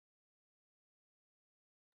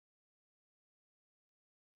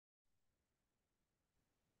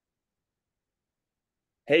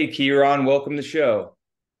Hey, Ciaran, welcome to the show.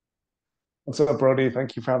 What's up, Brody?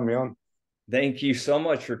 Thank you for having me on. Thank you so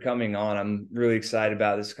much for coming on. I'm really excited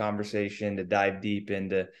about this conversation to dive deep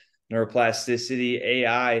into neuroplasticity,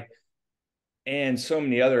 AI, and so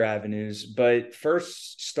many other avenues. But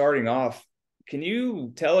first, starting off, can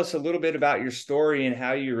you tell us a little bit about your story and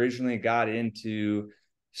how you originally got into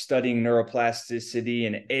studying neuroplasticity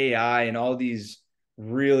and AI and all these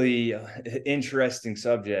really interesting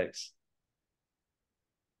subjects?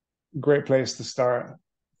 Great place to start. I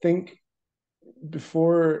think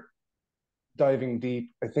before diving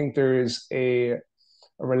deep, I think there is a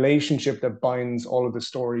relationship that binds all of the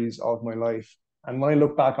stories of my life. And when I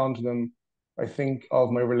look back onto them, I think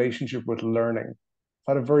of my relationship with learning.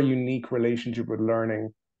 I've had a very unique relationship with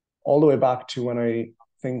learning, all the way back to when I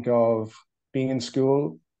think of being in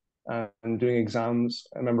school and doing exams.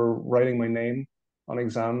 I remember writing my name on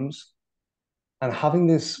exams and having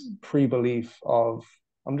this pre-belief of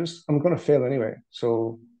I'm going to fail anyway,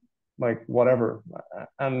 so like whatever.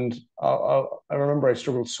 And I remember I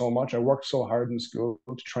struggled so much. I worked so hard in school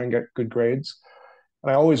to try and get good grades,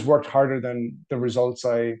 and I always worked harder than the results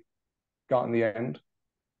I got in the end.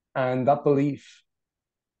 And that belief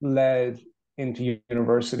led into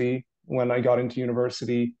university. When I got into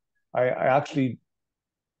university, I actually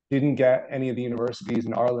didn't get any of the universities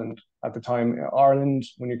in Ireland at the time. Ireland,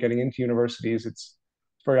 when you're getting into universities, it's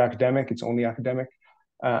very academic. It's only academic,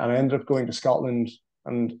 and I ended up going to Scotland,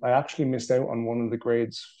 and I actually missed out on one of the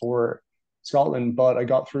grades for Scotland, but I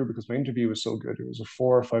got through because my interview was so good. It was a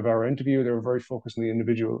 4 or 5 hour interview. They were very focused on the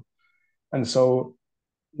individual, and so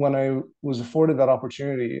when I was afforded that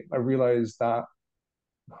opportunity, I realized that,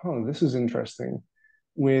 oh, this is interesting.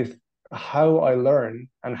 With how I learn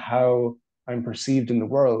and how I'm perceived in the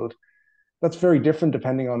world, that's very different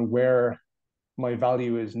depending on where my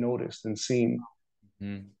value is noticed and seen.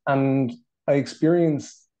 Mhm. And I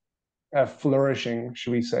experienced a flourishing,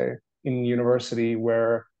 should we say, in university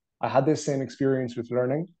where I had this same experience with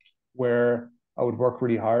learning, where I would work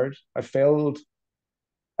really hard. I failed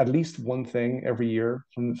at least one thing every year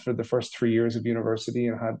for the first 3 years of university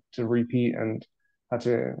and had to repeat and had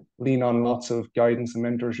to lean on lots of guidance and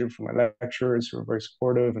mentorship from my lecturers who were very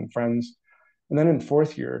supportive and friends. And then in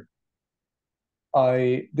fourth year,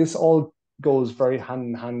 I this all goes very hand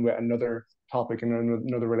in hand with another topic and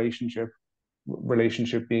another relationship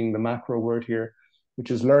being the macro word here, which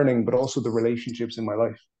is learning, but also the relationships in my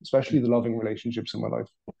life, especially the loving relationships in my life.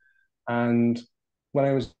 And when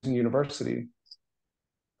I was in university,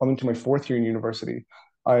 coming to my fourth year in university,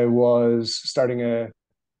 I was starting a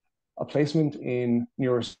placement in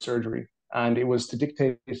neurosurgery, and it was to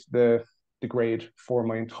dictate the grade for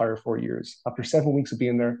my entire 4 years. After 7 weeks of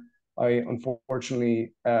being there, I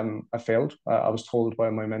unfortunately I failed. I was told by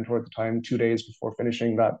my mentor at the time, 2 days before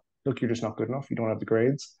finishing, that look, you're just not good enough. You don't have the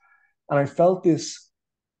grades, and I felt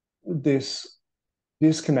this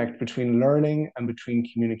disconnect between learning and between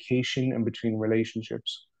communication and between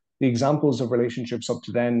relationships. The examples of relationships up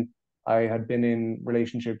to then, I had been in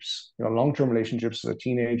relationships, long-term relationships as a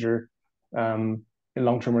teenager, in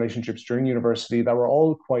long-term relationships during university that were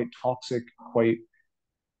all quite toxic, quite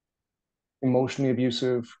emotionally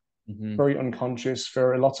abusive, Mhm. very unconscious,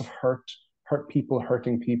 very lots of hurt people,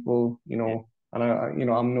 hurting people, Yeah. and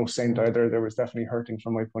I'm no saint either. There was definitely hurting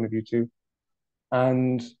from my point of view too.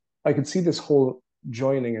 And I could see this whole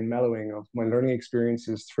joining and mellowing of my learning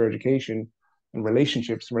experiences through education and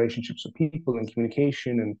relationships with people and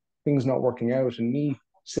communication and things not working out, and me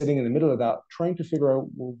sitting in the middle of that, trying to figure out,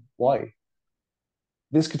 well, why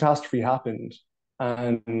this catastrophe happened.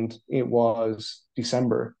 And it was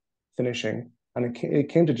December finishing, and it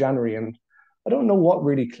came to January, and I don't know what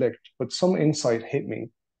really clicked, but some insight hit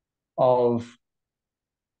me of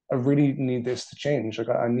I really need this to change. Like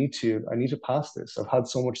I need to pass this. I've had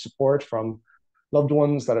so much support from loved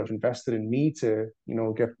ones that have invested in me to,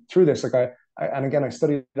 get through this. And again, I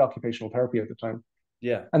studied occupational therapy at the time.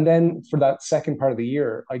 Yeah. And then for that second part of the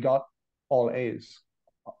year, I got all A's,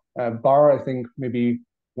 bar, I think, maybe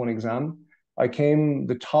one exam. I came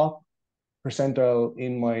the top percentile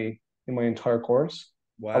in my entire course.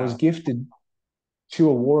 I was Wow. gifted two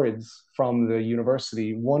awards from the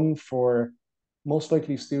university, one for most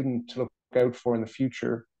likely student to look out for in the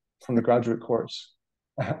future from the graduate course,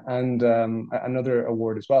 and another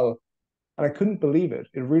award as well. And I couldn't believe it.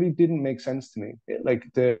 It really didn't make sense to me.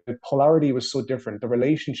 Like the polarity was so different. The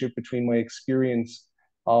relationship between my experience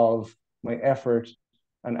of my effort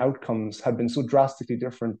and outcomes had been so drastically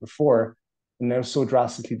different before, and now so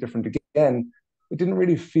drastically different again. It didn't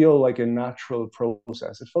really feel like a natural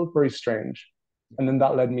process. It felt very strange. And then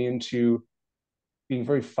that led me into being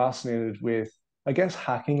very fascinated with I guess,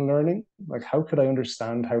 hacking learning. Like, how could I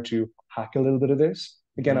understand how to hack a little bit of this?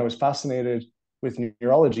 Again, I Mhm. was fascinated with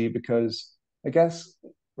neurology because I guess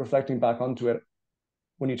reflecting back onto it,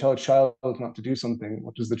 when you tell a child not to do something,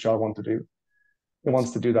 what does the child want to do? It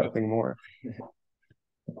wants to do that thing more,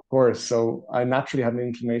 of course. So I naturally had an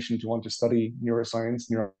inclination to want to study neuroscience,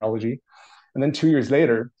 neurology. And then 2 years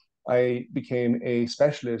later, I became a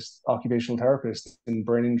specialist occupational therapist in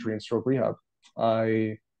brain injury and stroke rehab.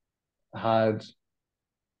 I had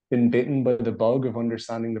been bitten by the bug of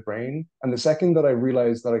understanding the brain. And the second that I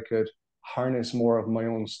realized that I could harness more of my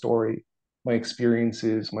own story, my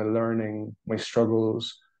experiences, my learning, my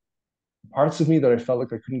struggles, parts of me that I felt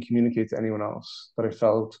like I couldn't communicate to anyone else, that I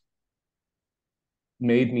felt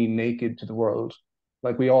made me naked to the world.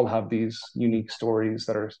 Like we all have these unique stories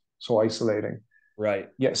that are so isolating, Right.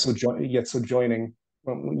 yet so joining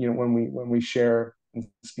when when we share and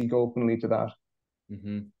speak openly to that.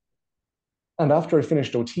 Hmm. And after I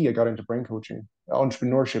finished OT, I got into brain coaching,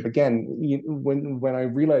 entrepreneurship. Again, when I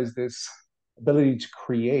realized this ability to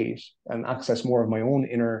create and access more of my own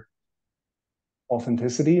inner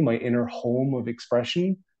authenticity, my inner home of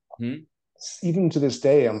expression, Hmm. even to this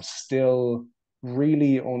day, I'm still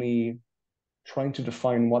really only trying to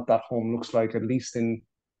define what that home looks like, at least in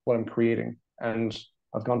what I'm creating. And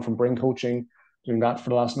I've gone from brain coaching, doing that for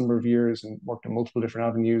the last number of years and worked in multiple different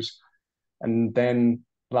avenues. And then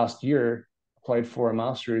last year, applied for a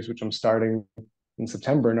master's, which I'm starting in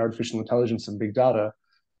September in artificial intelligence and big data.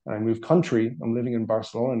 And I moved country. I'm living in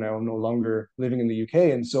Barcelona now. I'm no longer living in the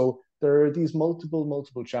UK. And so there are these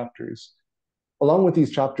multiple chapters. Along with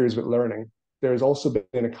these chapters with learning, there's also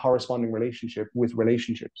been a corresponding relationship with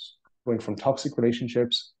relationships, going from toxic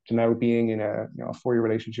relationships to now being in a 4 year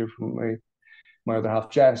relationship with my other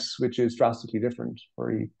half, Jess, which is drastically different,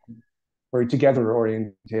 very together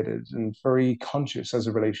orientated and very conscious as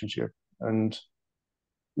a relationship. And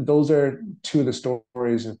those are two of the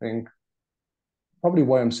stories, I think, probably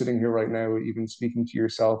why I'm sitting here right now, even speaking to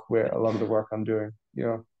yourself with a lot of the work I'm doing.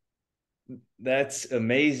 That's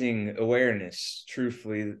amazing awareness,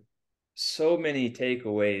 truthfully. So many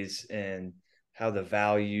takeaways and how the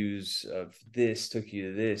values of this took you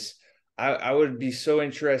to this. I would be so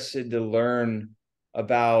interested to learn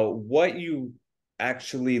about what you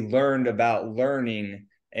actually learned about learning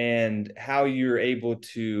and how you're able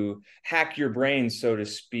to hack your brain, so to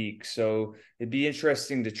speak. So it'd be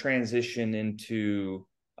interesting to transition into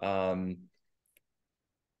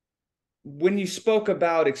when you spoke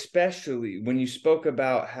about, especially when you spoke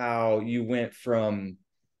about how you went from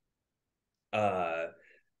uh,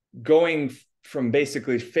 going from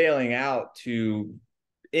basically failing out to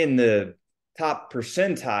in the top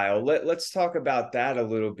percentile. Let's talk about that a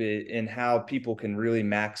little bit and how people can really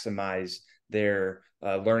maximize their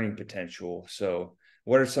learning potential. So,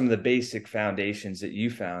 what are some of the basic foundations that you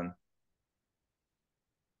found?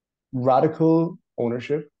 Radical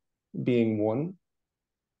ownership being one.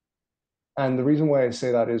 And the reason why I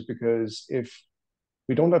say that is because if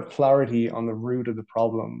we don't have clarity on the root of the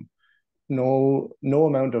problem, no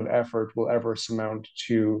amount of effort will ever surmount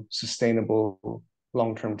to sustainable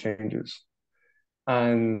long-term changes.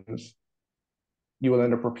 And you will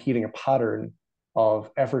end up repeating a pattern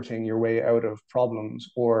of efforting your way out of problems.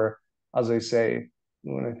 Or, as I say,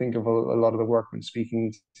 when I think of a lot of the work when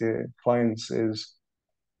speaking to clients, is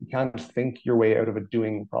you can't think your way out of a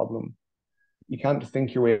doing problem. You can't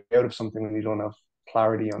think your way out of something when you don't have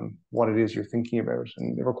clarity on what it is you're thinking about.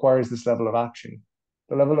 And it requires this level of action.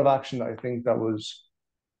 The level of action that I think that was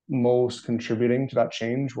most contributing to that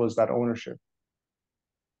change was that ownership.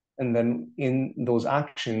 And then in those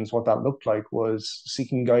actions, what that looked like was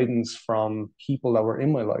seeking guidance from people that were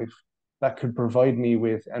in my life that could provide me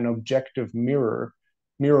with an objective mirror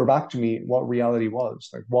back to me what reality was,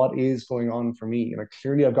 like what is going on for me. Like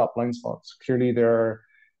clearly I've got blind spots. Clearly there are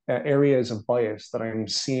areas of bias that I'm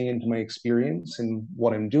seeing into my experience and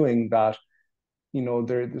what I'm doing that,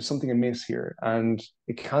 there's something amiss here. And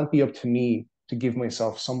it can't be up to me to give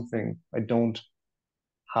myself something I don't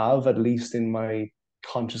have, at least in my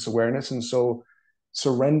conscious awareness. And so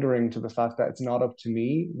surrendering to the fact that it's not up to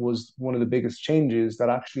me was one of the biggest changes that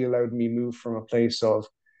actually allowed me move from a place of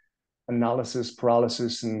analysis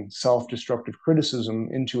paralysis and self-destructive criticism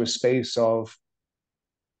into a space of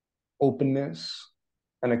openness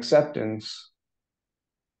and acceptance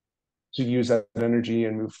to use that energy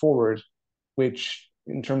and move forward, which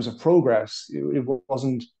in terms of progress, it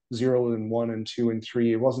wasn't 0 and 1 and 2 and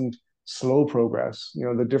 3. It wasn't slow progress.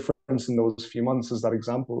 The difference in those few months is that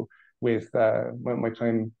example with my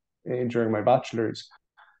time during my bachelor's.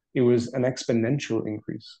 It was an exponential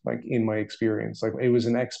increase, like in my experience. Like it was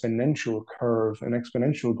an exponential curve, an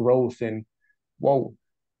exponential growth in whoa,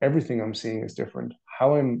 everything I'm seeing is different.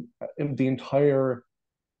 How I'm the entire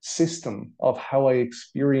system of how I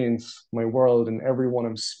experience my world and everyone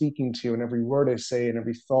I'm speaking to and every word I say and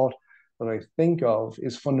every thought that I think of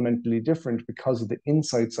is fundamentally different because of the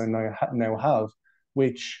insights I now have,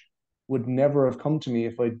 which would never have come to me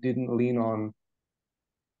if I didn't lean on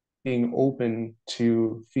being open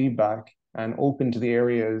to feedback and open to the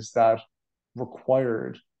areas that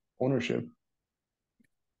required ownership.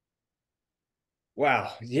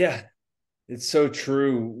 Wow. Yeah. It's so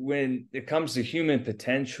true when it comes to human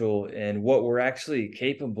potential and what we're actually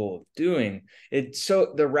capable of doing. It's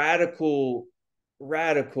so the radical,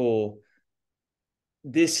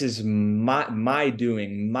 this is my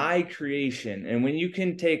doing, my creation. And when you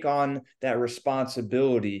can take on that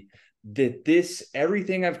responsibility that this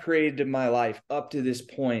everything I've created in my life up to this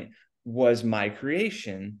point was my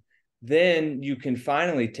creation, then you can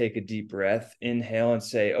finally take a deep breath, inhale, and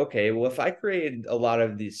say, okay, well, if I created a lot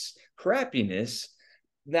of this crappiness,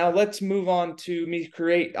 now let's move on to me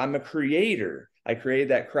create. I'm a creator. I created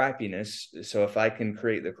that crappiness. So if I can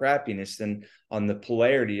create the crappiness, then on the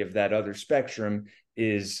polarity of that other spectrum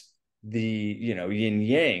is the, yin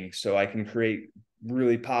yang. So I can create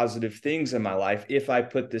really positive things in my life if I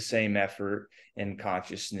put the same effort and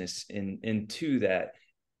consciousness into that.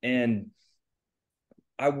 And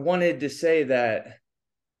I wanted to say that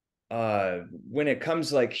when it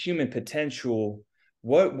comes like human potential,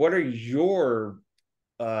 what are your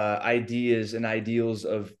ideas and ideals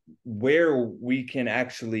of where we can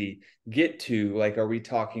actually get to? Like, are we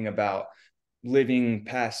talking about living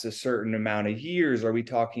past a certain amount of years? Are we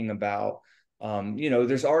talking about,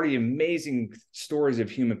 there's already amazing stories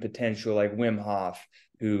of human potential, like Wim Hof,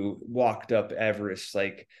 who walked up Everest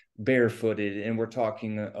like barefooted, and we're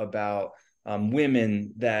talking about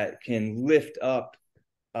women that can lift up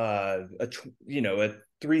a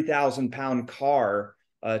 3,000 pound car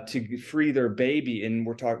to free their baby, and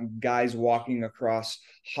we're talking guys walking across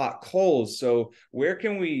hot coals. So where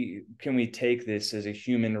can we take this as a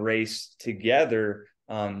human race together,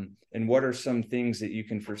 and what are some things that you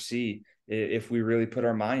can foresee if we really put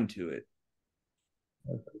our mind to it?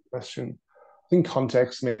 Question. I think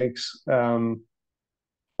context makes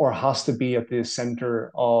or has to be at the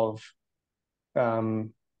center of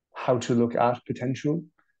how to look at potential.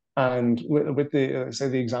 And with the say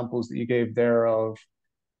the examples that you gave there of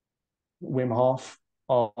Wim Hof,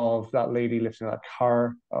 of that lady lifting that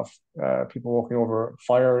car, of people walking over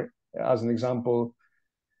fire, as an example,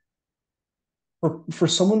 for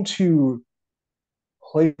someone to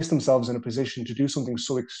place themselves in a position to do something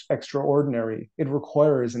so extraordinary, it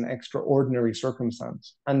requires an extraordinary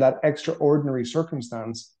circumstance. And that extraordinary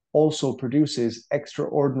circumstance also produces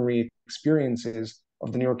extraordinary experiences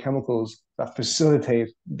of the neurochemicals that facilitate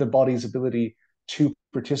the body's ability to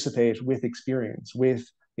participate with experience, with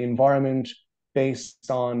the environment, based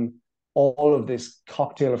on all of this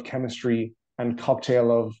cocktail of chemistry and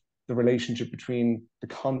cocktail of the relationship between the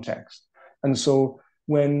context. And so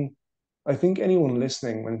when I think anyone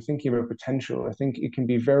listening, when thinking about potential, I think it can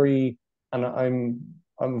be very, and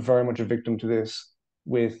I'm very much a victim to this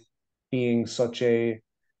with being such a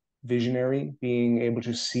visionary, being able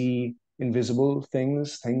to see invisible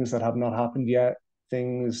things, things that have not happened yet,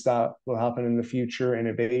 things that will happen in the future,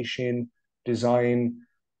 innovation, design,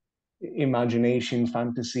 imagination,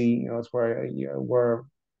 fantasy. It's where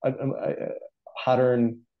a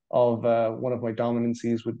pattern of one of my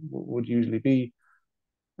dominancies would usually be.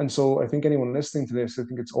 And so I think anyone listening to this, I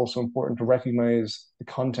think it's also important to recognize the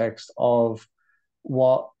context of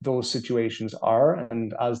what those situations are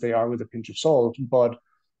and as they are with a pinch of salt. But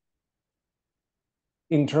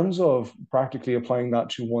in terms of practically applying that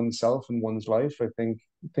to oneself and one's life, I think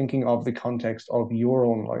thinking of the context of your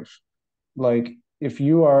own life. Like if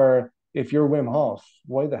you're Wim Hof,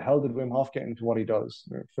 why the hell did Wim Hof get into what he does?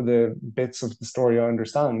 For the bits of the story I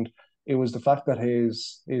understand, it was the fact that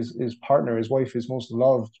his partner, his wife, his most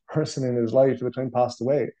loved person in his life at the time passed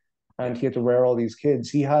away, and Yeah. he had to rear all these kids.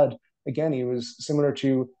 He was similar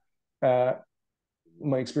to uh,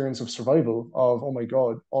 my experience of survival of, oh my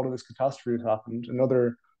God, all of this catastrophe has happened.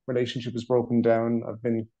 Another relationship is broken down. I've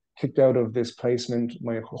been kicked out of this placement.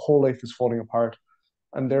 My whole life is falling apart.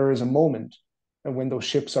 And there is a moment when those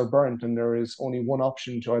ships are burnt and there is only one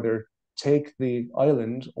option to either take the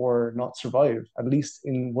island or not survive, at least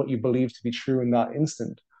in what you believe to be true in that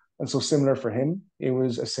instant. And so, similar for him, it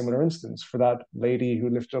was a similar instance for that lady who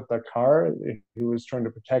lifted up that car, who was trying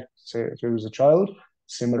to protect, say, if it was a child,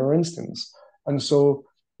 similar instance. And so,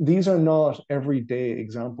 these are not everyday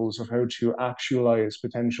examples of how to actualize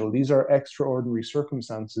potential. These are extraordinary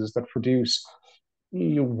circumstances that produce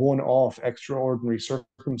one-off extraordinary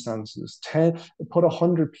circumstances. Put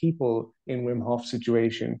 100 people in Wim Hof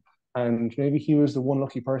situation, and maybe he was the one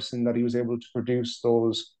lucky person that he was able to produce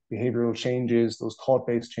those behavioral changes, those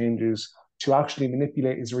thought-based changes to actually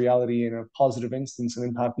manipulate his reality in a positive instance and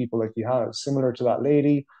impact people like he has, similar to that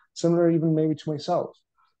lady, similar even maybe to myself.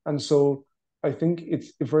 And so I think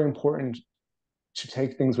it's very important to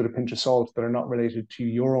take things with a pinch of salt that are not related to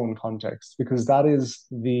your own context, because that is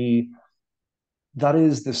the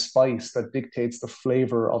spice that dictates the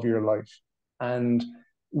flavor of your life. And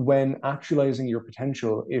when actualizing your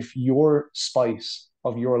potential, if your spice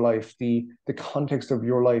of your life, the context of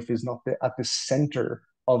your life is not at the center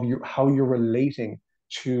of how you're relating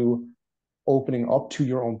to opening up to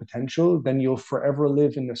your own potential, then you'll forever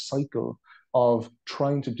live in the cycle of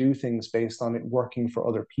trying to do things based on it working for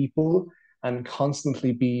other people and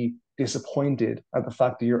constantly be disappointed at the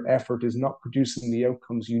fact that your effort is not producing the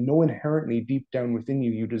outcomes you know inherently deep down within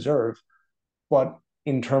you deserve. But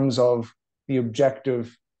in terms of the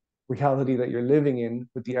objective reality that you're living in,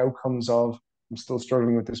 with the outcomes of, I'm still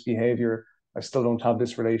struggling with this behavior, I still don't have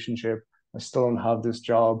this relationship, I still don't have this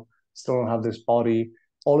job, still don't have this body,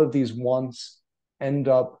 all of these wants end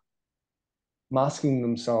up masking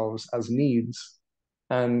themselves as needs,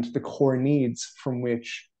 and the core needs from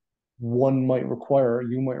which one might require,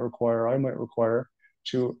 you might require, I might require,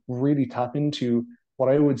 to really tap into what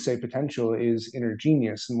I would say potential is inner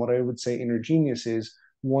genius. And what I would say inner genius is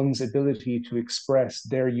one's ability to express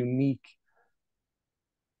their unique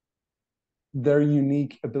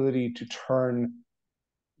ability to turn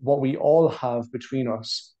what we all have between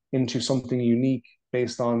us into something unique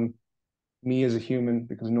based on me as a human,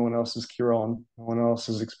 because no one else is Ciaran. No one else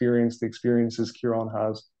has experienced the experiences Ciaran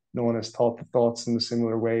has. No one has thought the thoughts in a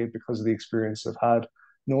similar way because of the experience I've had.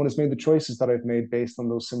 No one has made the choices that I've made based on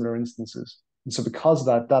those similar instances. And so, because of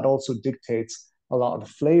that, that also dictates a lot of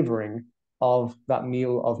the flavoring of that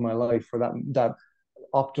meal of my life, or that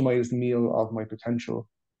optimized meal of my potential.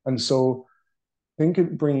 And so, I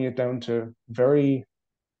think bringing it down to very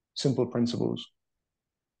simple principles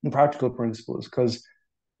and practical principles, because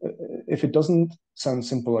if it doesn't sound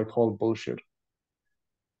simple, I call it bullshit.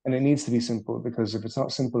 And it needs to be simple, because if it's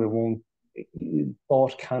not simple, it won't.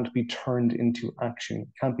 Thought can't be turned into action. It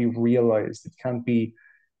can't be realized. It can't be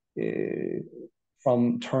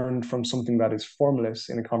turned from something that is formless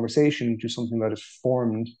in a conversation to something that is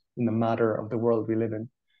formed in the matter of the world we live in.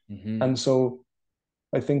 Mm-hmm. And so,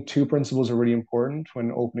 I think two principles are really important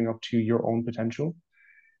when opening up to your own potential.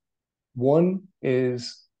 One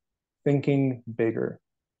is thinking bigger,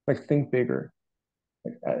 like think bigger,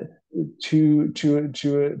 uh, to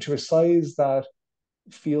a size that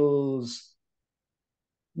feels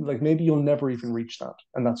like maybe you'll never even reach that,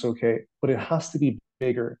 and that's okay. But it has to be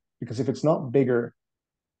bigger, because if it's not bigger,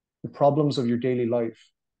 the problems of your daily life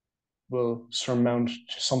will surmount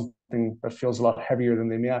to something that feels a lot heavier than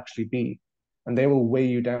they may actually be, and they will weigh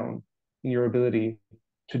you down in your ability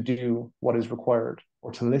to do what is required,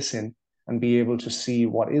 or to listen and be able to see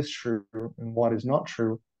what is true and what is not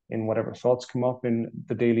true in whatever thoughts come up in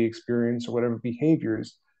the daily experience, or whatever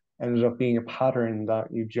behaviors ended up being a pattern that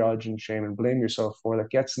you judge and shame and blame yourself for,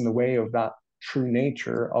 that gets in the way of that true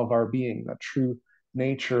nature of our being, that true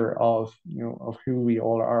nature of of who we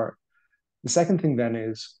all are. The second thing then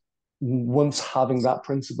is, once having that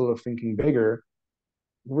principle of thinking bigger,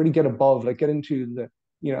 really get above, like get into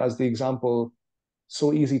as the example,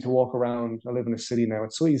 so easy to walk around. I live in a city now.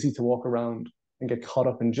 It's so easy to walk around and get caught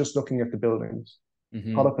up in just looking at the buildings, caught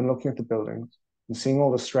Mm-hmm. up in looking at the buildings and seeing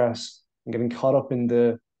all the stress, and getting caught up in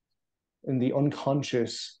the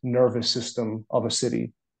unconscious nervous system of a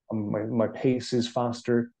city. My pace is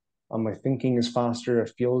faster, my thinking is faster. I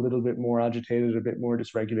feel a little bit more agitated, a bit more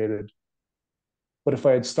dysregulated. But if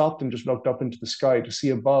I had stopped and just looked up into the sky to see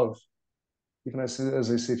above, even as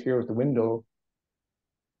I sit here at the window,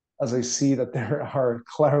 as I see that there are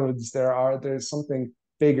clouds, there's something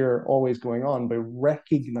bigger always going on, by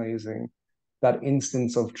recognizing that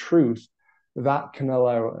instance of truth, that can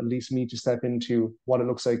allow at least me to step into what it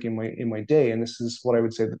looks like in my day. And this is what I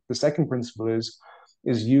would say that the second principle is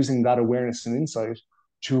using that awareness and insight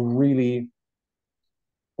to really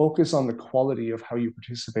focus on the quality of how you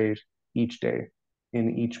participate each day,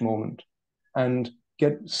 in each moment, and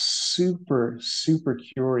get super, super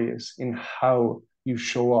curious in how you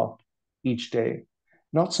show up each day.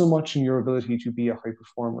 Not so much in your ability to be a high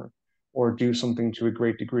performer or do something to a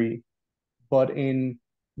great degree, but in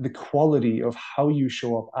the quality of how you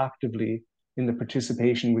show up actively in the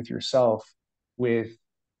participation with yourself, with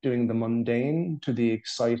doing the mundane to the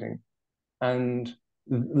exciting. And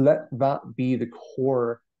let that be the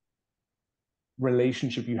core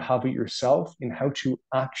relationship you have with yourself in how to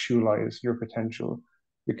actualize your potential.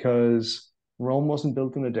 Because Rome wasn't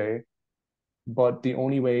built in a day, but the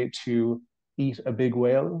only way to eat a big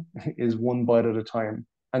whale is one bite at a time.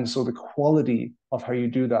 And so the quality of how you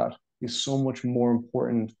do that is so much more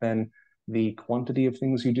important than the quantity of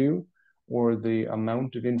things you do or the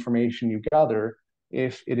amount of information you gather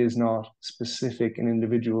if it is not specific and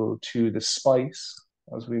individual to the spice,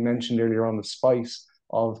 as we mentioned earlier on, the spice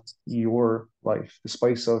of your life, the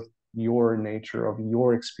spice of your nature, of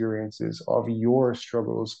your experiences, of your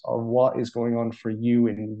struggles, of what is going on for you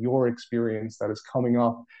in your experience that is coming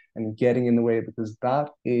up and getting in the way, because that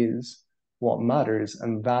is what matters.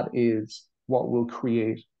 And that is what will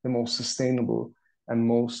create the most sustainable and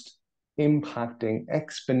most impacting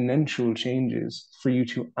exponential changes for you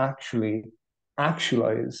to actually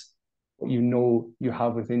actualize what you know you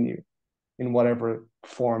have within you in whatever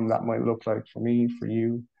form that might look like for me, for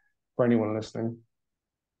you, for anyone listening.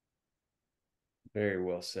 Very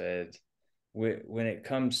well said. When it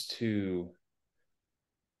comes to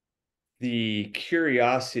the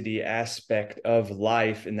curiosity aspect of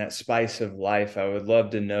life and that spice of life, I would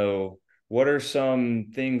love to know what are some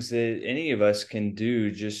things that any of us can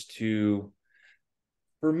do just to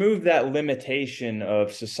remove that limitation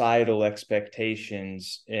of societal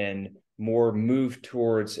expectations and more move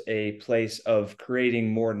towards a place of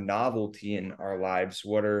creating more novelty in our lives?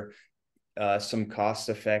 What are some cost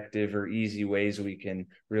effective or easy ways we can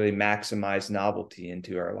really maximize novelty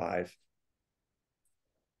into our life?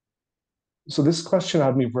 So this question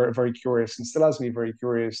had me very, very curious and still has me very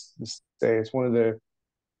curious this day. It's one of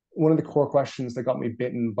the core questions that got me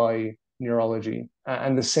bitten by neurology.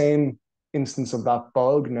 And the same instance of that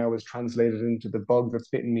bug now is translated into the bug that's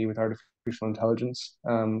bitten me with artificial intelligence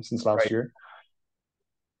since last Right. year.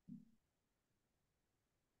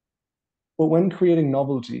 But when creating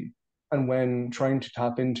novelty and when trying to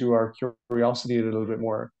tap into our curiosity a little bit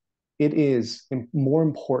more, it is more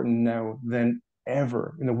important now than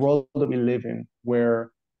ever in the world that we live in,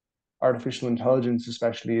 where artificial intelligence,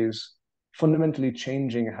 especially, is fundamentally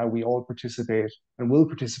changing how we all participate and will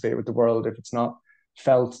participate with the world if it's not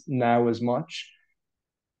felt now as much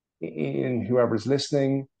in whoever's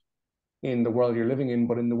listening, in the world you're living in,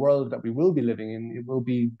 but in the world that we will be living in, it will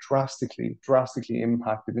be drastically, drastically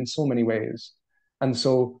impacted in so many ways. And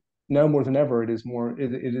so now more than ever, it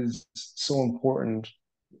is so important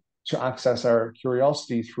to access our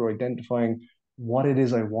curiosity through identifying what it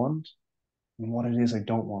is I want and what it is I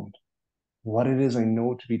don't want, what it is I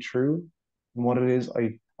know to be true and what it is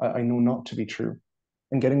I know not to be true,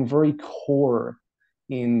 and getting very core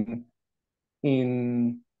in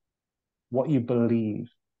in what you believe,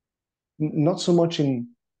 not so much in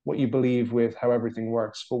what you believe with how everything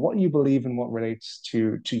works, but what you believe in what relates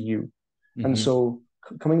to you. And Mm-hmm. so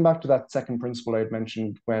coming back to that second principle I had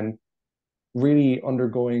mentioned, when really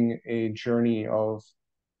undergoing a journey of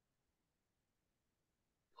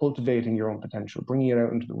cultivating your own potential, bringing it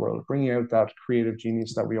out into the world, bringing out that creative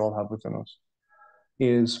genius that we all have within us,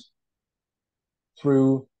 is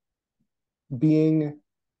through being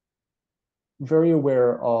very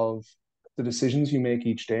aware of the decisions you make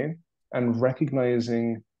each day and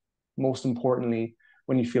recognizing, most importantly,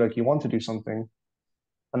 when you feel like you want to do something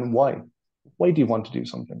and why. Why do you want to do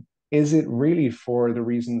something? Is it really for the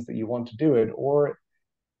reasons that you want to do it, or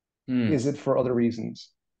Hmm. is it for other reasons?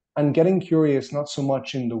 And getting curious, not so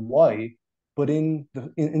much in the why, but in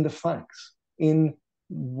the facts.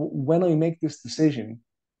 When I make this decision,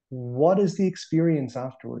 what is the experience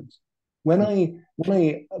afterwards? When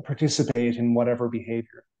I participate in whatever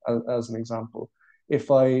behavior, as an example,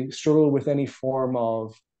 if I struggle with any form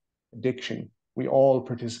of addiction, we all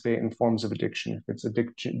participate in forms of addiction. If it's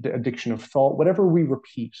addiction of thought, whatever we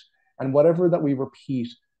repeat, and whatever that we repeat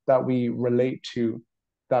that we relate to,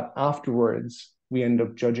 that afterwards we end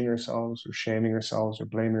up judging ourselves or shaming ourselves or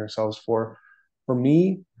blaming ourselves for. For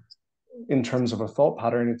me, in terms of a thought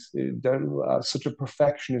pattern, such a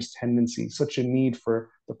perfectionist tendency, such a need for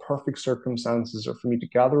the perfect circumstances, or for me to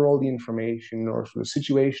gather all the information, or for the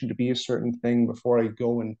situation to be a certain thing before I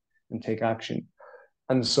go and take action.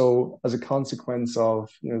 And so, as a consequence of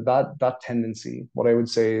that tendency, what I would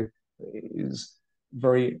say is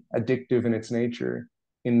very addictive in its nature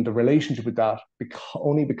in the relationship with that,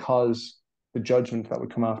 only because the judgment that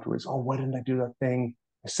would come afterwards. Oh, why didn't I do that thing?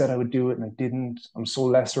 I said I would do it and I didn't. I'm so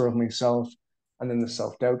lesser of myself. And then the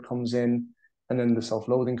self doubt comes in, and then the self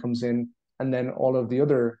loathing comes in, and then all of the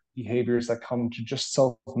other behaviors that come to just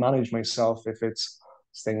self manage myself. If it's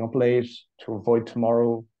staying up late to avoid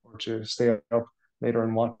tomorrow, or to stay up later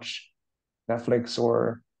and watch Netflix,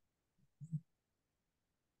 or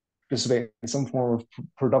participate in some form of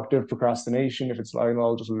productive procrastination. If it's like,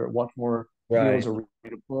 I'll just watch more videos Right. or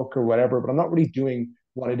read a book or whatever, but I'm not really doing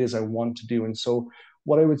what it is I want to do. And so,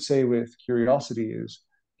 what I would say with curiosity is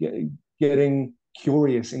getting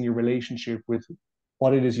curious in your relationship with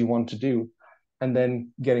what it is you want to do, and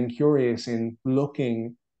then getting curious in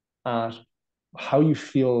looking at how you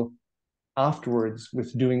feel afterwards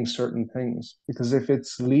with doing certain things. Because if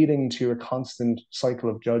it's leading to a constant cycle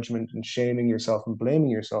of judgment and shaming yourself and blaming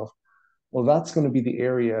yourself, well, that's going to be the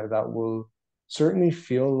area that will certainly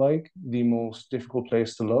feel like the most difficult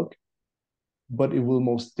place to look, but it will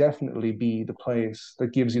most definitely be the place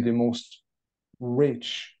that gives you the most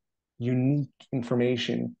rich, unique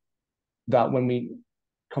information that when we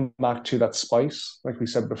come back to that spice, like we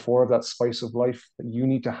said before, that spice of life that you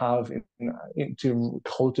need to have to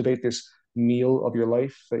cultivate this meal of your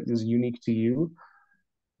life that is unique to you,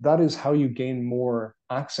 that is how you gain more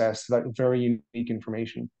access to that very unique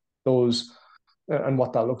information. Those and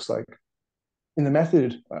what that looks like. In the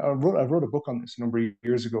method, I wrote a book on this a number of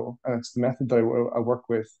years ago, and it's the method that I work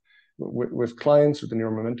with clients with the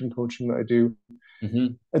neuromomentum coaching that I do,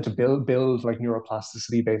 Mm-hmm. to build like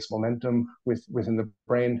neuroplasticity based momentum within the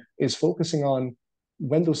brain, is focusing on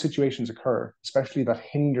when those situations occur, especially that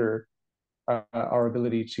hinder our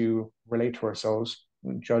ability to relate to ourselves,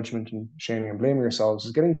 judgment and shaming and blaming ourselves,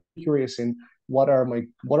 is getting curious in what are my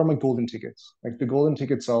golden tickets, like the golden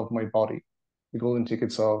tickets of my body, the golden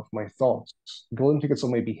tickets of my thoughts, the golden tickets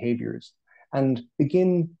of my behaviors, and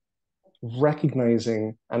begin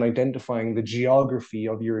recognizing and identifying the geography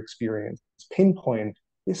of your experience. Pinpoint,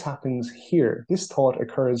 this happens here. This thought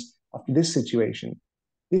occurs after this situation.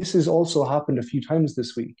 This has also happened a few times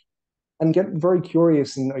this week. And get very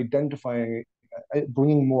curious in identifying,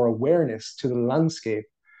 bringing more awareness to the landscape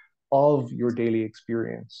of your daily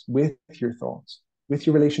experience with your thoughts, with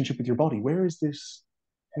your relationship with your body. Where is this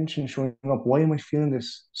tension showing up? Why am I feeling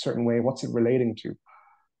this certain way? What's it relating to?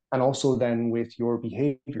 And also then with your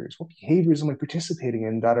behaviors. What behaviors am I participating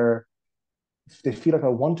in that are, they feel like I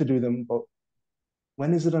want to do them, but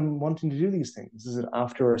when is it I'm wanting to do these things? Is it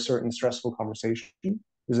after a certain stressful conversation?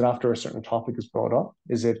 Is it after a certain topic is brought up?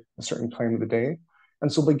 Is it a certain time of the day?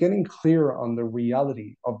 And so by getting clear on the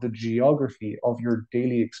reality of the geography of your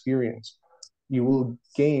daily experience, you will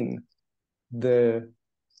gain the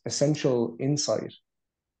essential insight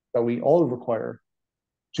that we all require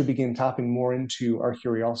to begin tapping more into our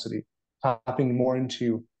curiosity, tapping more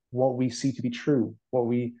into what we see to be true, what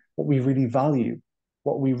we really value,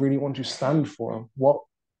 what we really want to stand for, what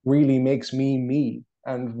really makes me me,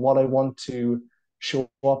 and what I want to show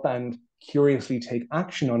up and curiously take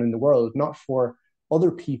action on in the world, not for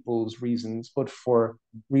other people's reasons, but for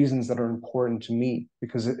reasons that are important to me.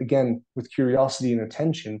 Because again, with curiosity and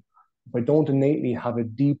attention, if I don't innately have a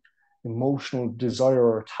deep emotional desire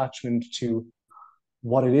or attachment to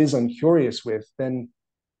what it is I'm curious with, then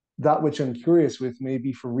that which I'm curious with may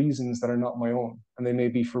be for reasons that are not my own. And they may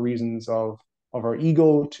be for reasons of our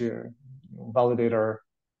ego to validate our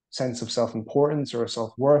sense of self-importance or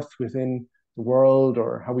self-worth within the world,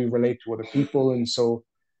 or how we relate to other people. And so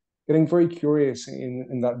getting very curious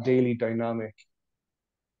in that daily dynamic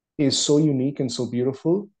is so unique and so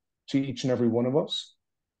beautiful to each and every one of us.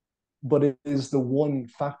 But it is the one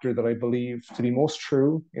factor that I believe to be most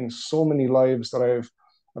true in so many lives that I've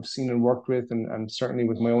seen and worked with, and certainly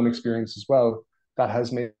with my own experience as well, that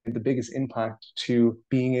has made the biggest impact to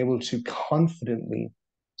being able to confidently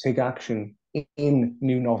take action in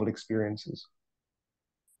new novel experiences.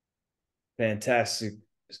 Fantastic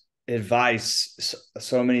advice.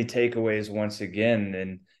 So many takeaways once again.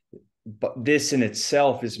 And but this in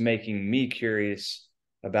itself is making me curious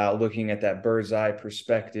about looking at that bird's eye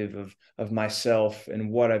perspective of myself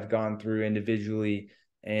and what I've gone through individually,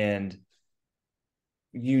 and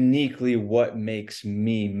uniquely what makes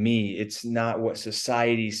me me. It's not what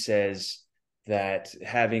society says, that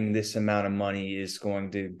having this amount of money is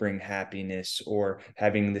going to bring happiness, or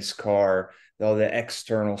having this car, all the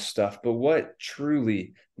external stuff, but what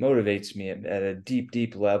truly motivates me at a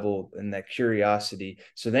deep level, and that curiosity.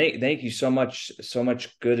 So thank you so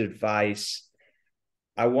much good advice.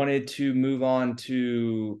 I wanted to move on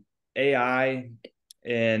to AI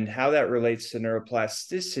and how that relates to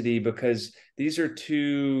neuroplasticity, because these are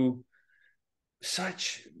two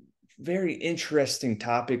such very interesting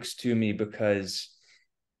topics to me, because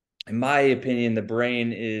in my opinion the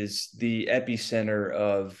brain is the epicenter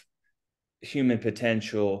of human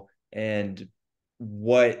potential, and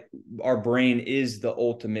what our brain is the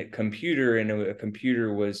ultimate computer, and a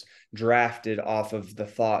computer was drafted off of the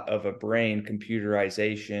thought of a brain,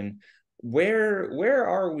 computerization, where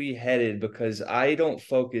are we headed? Because I don't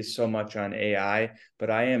focus so much on AI, but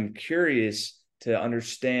I am curious to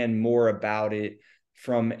understand more about it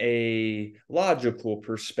from a logical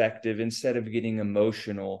perspective instead of getting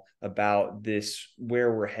emotional about this,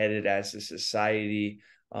 where we're headed as a society.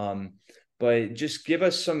 Um, but just give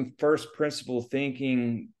us some first principle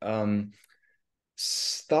thinking,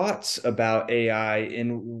 thoughts about AI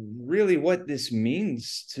and really what this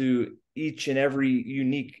means to each and every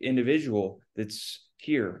unique individual that's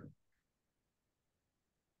here.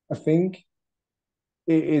 I think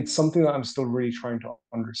it's something that I'm still really trying to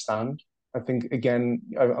understand. I think, again,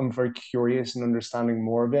 I'm very curious in understanding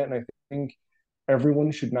more of it. And I think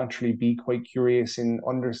everyone should naturally be quite curious in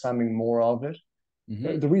understanding more of it. The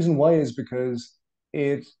Mm-hmm. reason why is because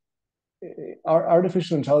it, our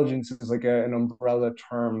artificial intelligence is like an umbrella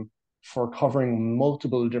term for covering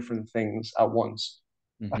multiple different things at once.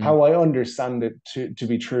 Mm-hmm. How I understand it to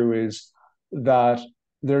be true is that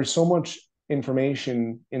there's so much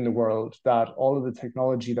information in the world that all of the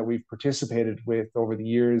technology that we've participated with over the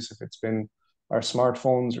years, if it's been our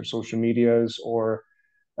smartphones or social medias or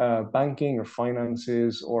banking or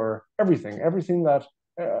finances or everything that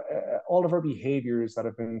all of our behaviors that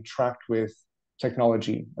have been tracked with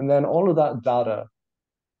technology, and then all of that data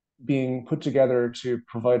being put together to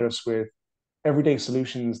provide us with everyday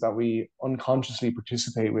solutions that we unconsciously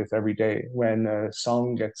participate with every day. When a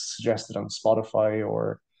song gets suggested on Spotify,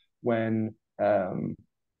 or when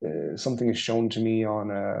something is shown to me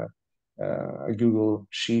on a Google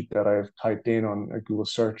sheet that I've typed in on a Google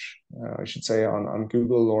search, I should say, on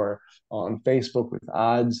Google or on Facebook with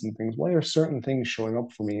ads and things. Why are certain things showing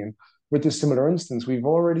up for me? And with this similar instance, we've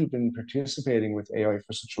already been participating with AI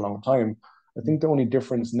for such a long time. I think the only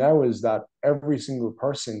difference now is that every single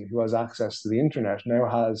person who has access to the internet now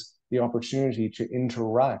has the opportunity to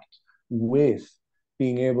interact with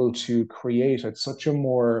being able to create at such a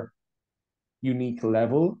more unique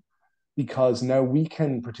level, because now we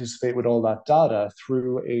can participate with all that data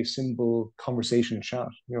through a simple conversation chat.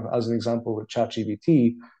 As an example with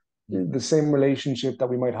ChatGPT, the same relationship that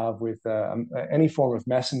we might have with any form of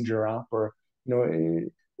messenger app, or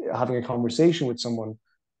having a conversation with someone,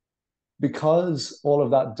 because all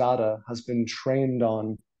of that data has been trained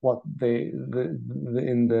on what the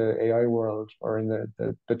in the AI world, or in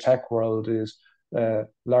the tech world, is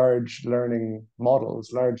large learning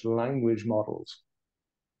models, large language models,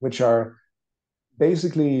 which are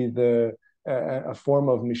basically a form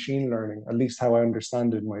of machine learning, at least how I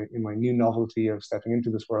understand it in my new novelty of stepping into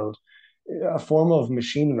this world, a form of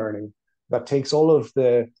machine learning that takes all of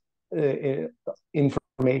the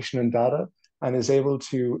information and data and is able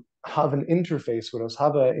to have an interface with us,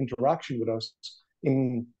 have an interaction with us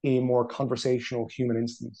in a more conversational human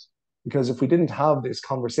instance. Because if we didn't have this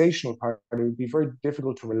conversational part, it would be very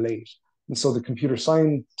difficult to relate. And so the computer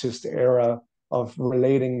scientist era of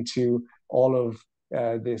relating to all of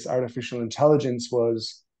this artificial intelligence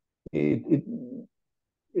was it, it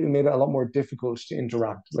it made it a lot more difficult to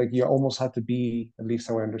interact. Like, you almost had to be, at least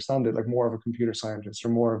how I understand it, like more of a computer scientist, or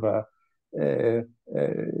more of a uh,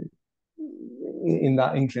 uh, in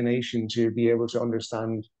that inclination to be able to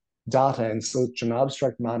understand data in such an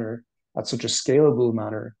abstract manner, at such a scalable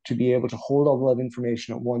manner, to be able to hold all that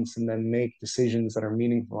information at once and then make decisions that are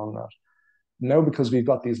meaningful on that. Now, because we've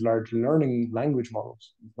got these large language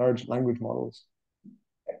models,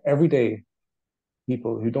 every day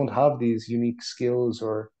people who don't have these unique skills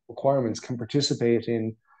or requirements can participate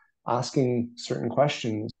in asking certain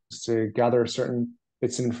questions to gather certain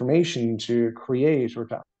bits of information, to create or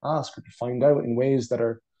to ask or to find out in ways that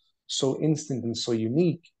are so instant and so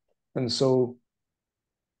unique. And so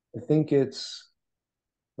I think it's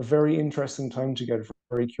a very interesting time to get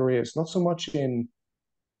very curious, not so much in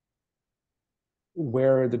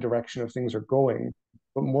where the direction of things are going,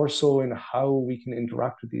 but more so in how we can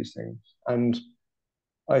interact with these things. And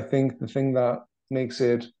I think the thing that makes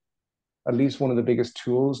it at least one of the biggest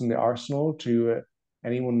tools in the arsenal to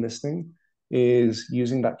anyone listening is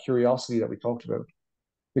using that curiosity that we talked about.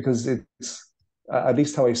 Because it's, at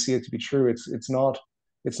least how I see it to be true, it's not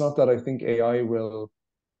that I think AI will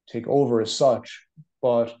take over as such,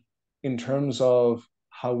 but in terms of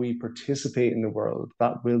how we participate in the world,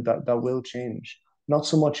 that will change. Not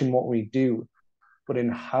so much in what we do, but in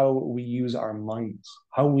how we use our minds,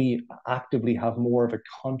 how we actively have more of a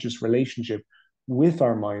conscious relationship with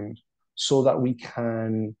our mind, so that we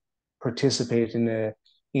can participate in a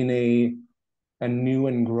new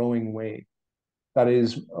and growing way that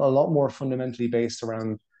is a lot more fundamentally based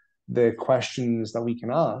around the questions that we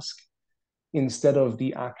can ask instead of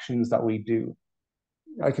the actions that we do.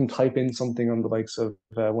 I can type in something on the likes of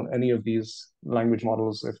any of these language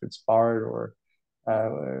models, if it's Bard uh,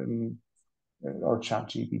 um, or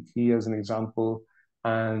ChatGPT as an example,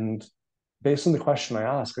 and based on the question I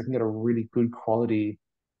ask, I can get a really good quality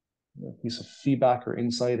piece of feedback or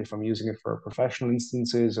insight if I'm using it for professional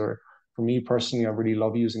instances, or for me personally, I really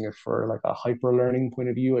love using it for like a hyper learning point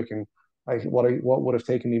of view. What would have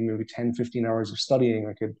taken me maybe 10, 15 hours of studying,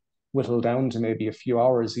 I could whittle down to maybe a few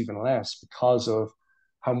hours, even less, because of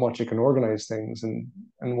how much it can organize things.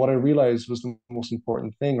 And what I realized was the most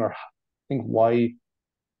important thing, or I think why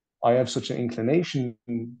I have such an inclination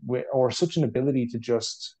with, or such an ability to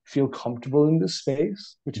just feel comfortable in this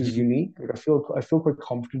space, which is Mhm. unique. Like I feel quite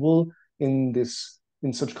comfortable in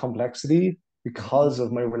such complexity Mhm. because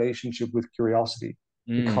of my relationship with curiosity,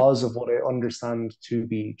 Mm. because of what I understand to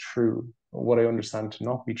be true, or what I understand to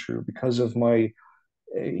not be true, because of my,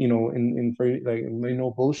 in very like my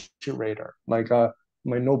no bullshit radar.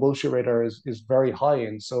 My no bullshit radar is very high,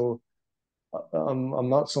 and so I'm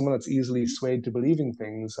not someone that's easily swayed to believing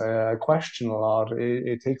things. I question a lot.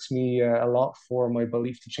 It takes me a lot for my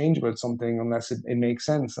belief to change about something unless it makes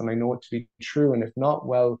sense and I know it to be true. And if not,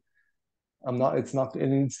 well, I'm not, it's not, it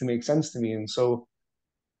needs to make sense to me. And so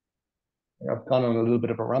I've gone on a little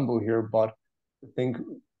bit of a ramble here, but I think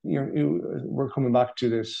we're coming back to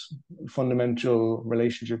this fundamental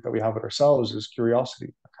relationship that we have with ourselves is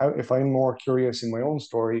curiosity. If I'm more curious in my own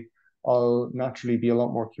story, I'll naturally be a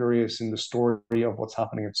lot more curious in the story of what's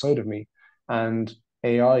happening inside of me. And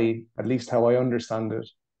AI, at least how I understand it,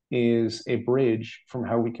 is a bridge from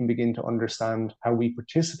how we can begin to understand how we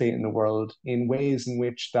participate in the world in ways in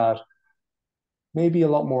which that may be a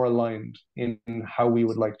lot more aligned in how we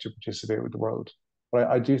would like to participate with the world. But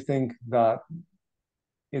I do think that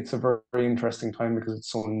it's a very, very interesting time because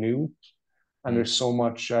it's so new and Mm. there's so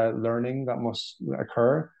much learning that must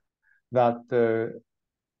occur that the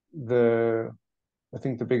I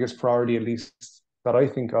think the biggest priority, at least that I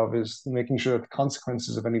think of, is making sure that the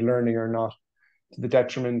consequences of any learning are not to the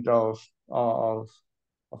detriment of of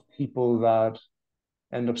people that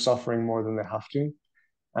end up suffering more than they have to.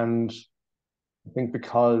 And I think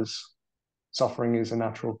because suffering is a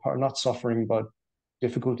natural part, not suffering, but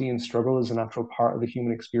difficulty and struggle is a natural part of the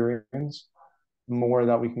human experience. The more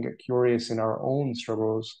that we can get curious in our own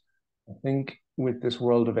struggles, I think with this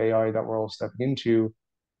world of AI that we're all stepping into,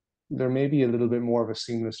 there may be a little bit more of a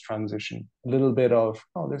seamless transition, a little bit of,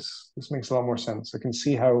 oh, this makes a lot more sense. I can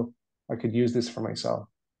see how I could use this for myself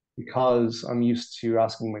because I'm used to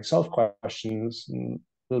asking myself questions and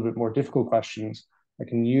a little bit more difficult questions. I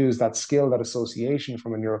can use that skill, that association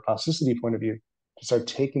from a neuroplasticity point of view to start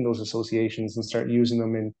taking those associations and start using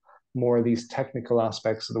them in more of these technical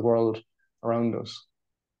aspects of the world around us.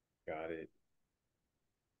 Got it.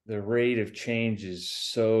 The rate of change is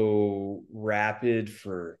so rapid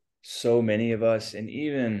for so many of us, and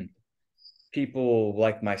even people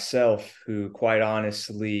like myself who quite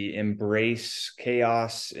honestly embrace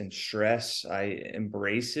chaos and stress. I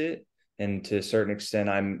embrace it. And to a certain extent,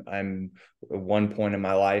 I'm at one point in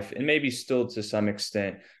my life, and maybe still to some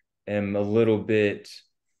extent, am a little bit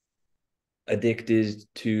addicted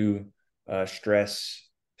to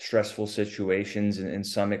stressful situations in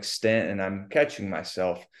some extent, and I'm catching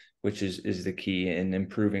myself, which is the key in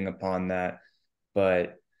improving upon that.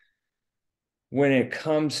 But when it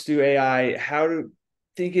comes to AI, how do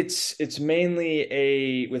think it's mainly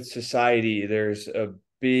a with society, there's a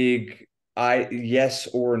big I yes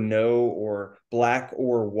or no or black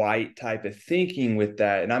or white type of thinking with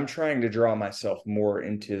that. And I'm trying to draw myself more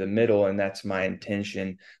into the middle, and that's my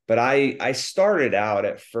intention. But I started out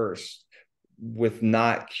at first with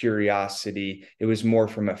not curiosity. It was more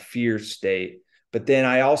from a fear state. But then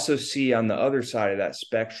I also see on the other side of that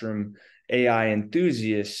spectrum AI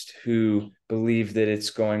enthusiasts who believe that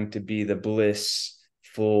it's going to be the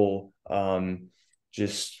blissful,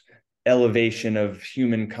 just elevation of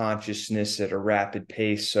human consciousness at a rapid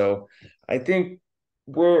pace. So I think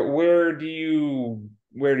where do you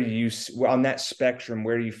on that spectrum,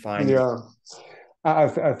 where do you find Yeah,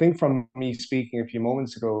 I think from me speaking a few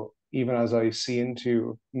moments ago, even as I see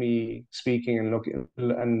into me speaking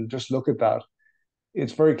and just look at that,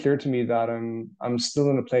 it's very clear to me that I'm still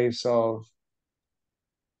in a place of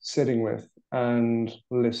sitting with and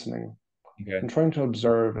listening okay. and trying to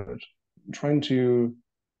observe it, trying to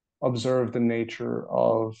observe the nature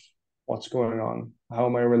of what's going on. How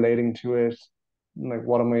am I relating to it? Like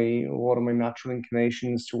what are my natural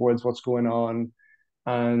inclinations towards what's going on?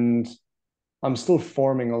 And I'm still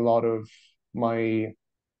forming a lot of my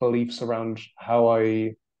beliefs around how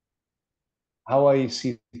I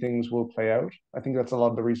see things will play out. I think that's a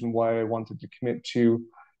lot of the reason why I wanted to commit to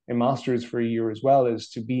a master's for a year as well, is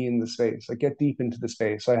to be in the space, like get deep into the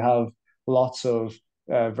space. I have lots of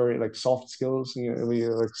very like soft skills,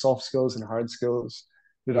 like soft skills and hard skills.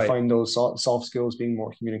 To Right. define those soft skills being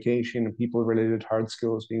more communication and people related, hard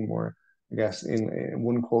skills being more, I guess, in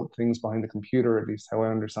one quote, things behind the computer, at least how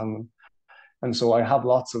I understand them. And so I have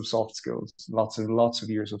lots of soft skills, lots of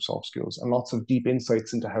years of soft skills, and lots of deep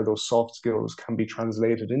insights into how those soft skills can be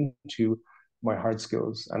translated into my hard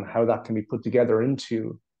skills and how that can be put together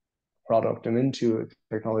into product and into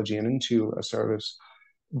a technology and into a service.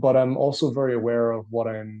 But I'm also very aware of what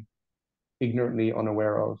I'm ignorantly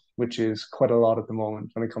unaware of, which is quite a lot at the moment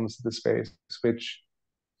when it comes to the space, which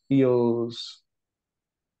feels,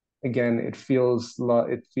 again, it feels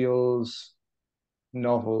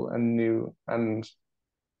novel and new, and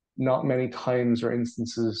not many times or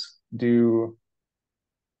instances do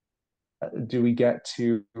we get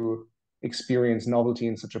to experience novelty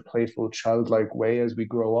in such a playful, childlike way as we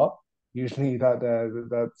grow up. Usually,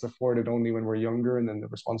 that's afforded only when we're younger, and then the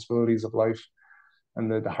responsibilities of life and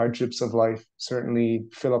the hardships of life certainly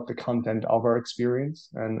fill up the content of our experience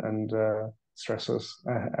and stress us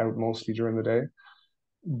out mostly during the day.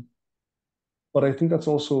 But I think that's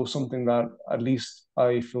also something that at least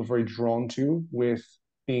I feel very drawn to with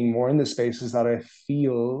being more in the spaces, that I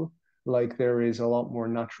feel like there is a lot more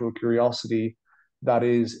natural curiosity that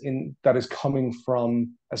is coming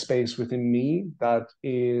from a space within me that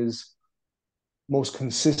is most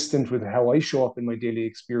consistent with how I show up in my daily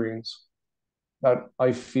experience. That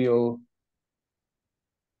I feel,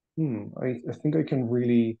 I think I can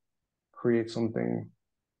really create something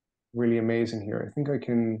really amazing here. I think I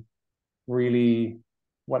can really,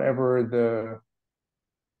 whatever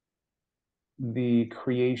the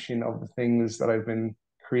creation of the things that I've been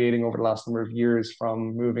creating over the last number of years,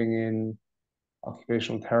 from moving in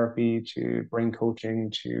occupational therapy to brain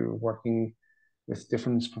coaching to working with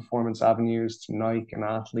different performance avenues to Nike and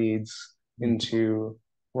athletes, into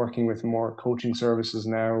working with more coaching services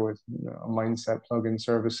now with mindset plug-in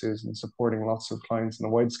services and supporting lots of clients on a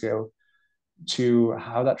wide scale, to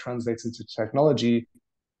how that translates into technology.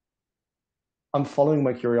 I'm following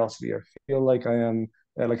my curiosity. I feel like I am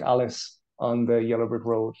like Alice on the yellow brick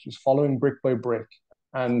road, just following brick by brick,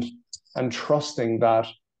 and and trusting that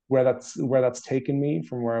where that's taken me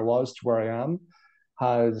from where I was to where I am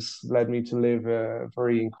has led me to live a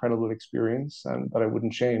very incredible experience, and that I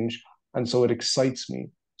wouldn't change. And so it excites me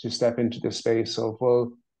to step into this space of,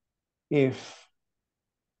 well, if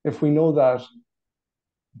if we know that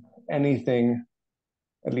anything,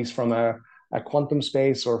 at least from a quantum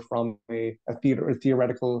space or from a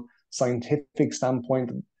theoretical scientific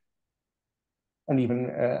standpoint, and even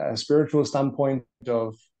a spiritual standpoint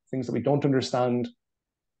of things that we don't understand,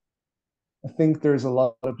 I think there's a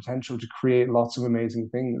lot of potential to create lots of amazing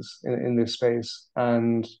things in this space.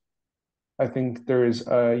 And I think there is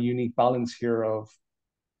a unique balance here of,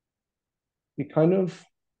 it kind of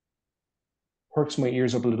perks my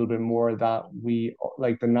ears up a little bit more that we,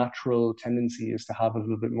 like, the natural tendency is to have a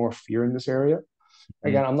little bit more fear in this area. Mm-hmm.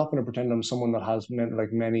 Again, I'm not going to pretend I'm someone that has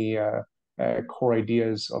many core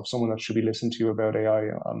ideas of someone that should be listened to about AI.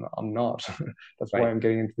 I'm not. That's why Right. I'm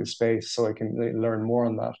getting into this space, so I can learn more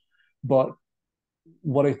on that. But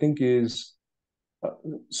what I think is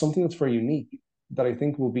something that's very unique, that I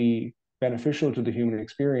think will be beneficial to the human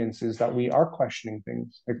experience, is that we are questioning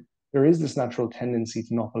things. Like, there is this natural tendency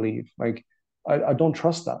to not believe. Like, I don't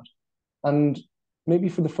trust that. And maybe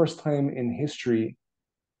for the first time in history,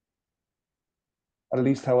 at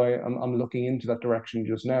least how I'm looking into that direction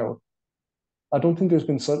just now, I don't think there's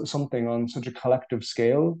been something on such a collective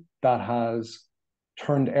scale that has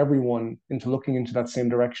turned everyone into looking into that same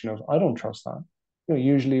direction of, I don't trust that.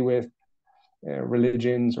 Usually with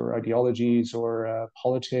religions or ideologies or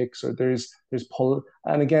politics, or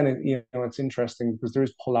and again, it's interesting because there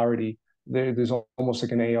is polarity. There's almost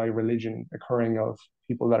like an AI religion occurring of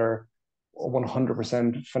people that are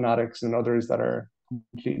 100% fanatics and others that are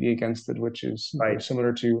completely against it, which is very Right.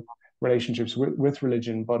 similar to relationships with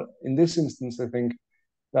religion. But in this instance, I think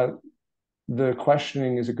that the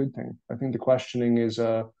questioning is a good thing. I think the questioning is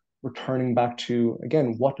returning back to,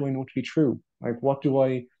 again, what do I know to be true? Like, what do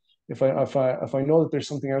I, if I know that there's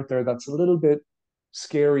something out there that's a little bit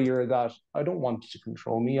scarier, that I don't want to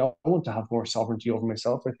control me, I want to have more sovereignty over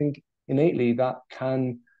myself. I think innately that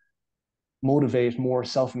can motivate more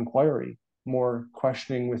self-inquiry, more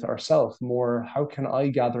questioning with ourselves, more how can I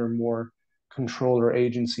gather more control or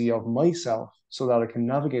agency of myself so that I can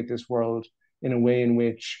navigate this world in a way in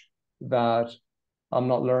which that I'm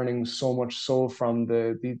not learning so much so from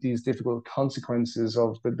these difficult consequences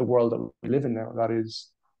of the world that we live in now, that is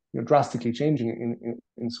drastically changing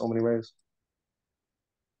in so many ways.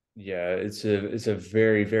 Yeah, it's a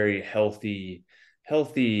very, very healthy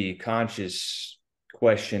conscious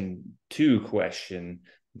question to question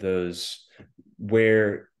those,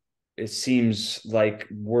 where it seems like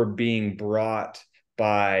we're being brought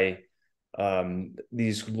by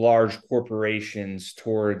these large corporations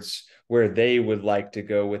towards where they would like to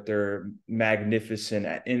go with their magnificent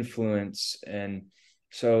influence. And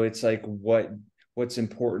so it's like, what's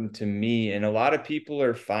important to me? And a lot of people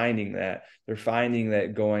are finding that they're finding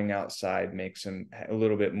that going outside makes them a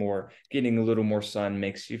little bit more, getting a little more sun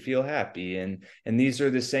makes you feel happy. And these are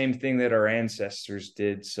the same thing that our ancestors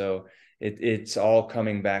did. So it's all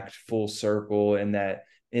coming back full circle, in that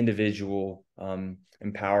individual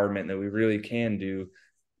empowerment, that we really can do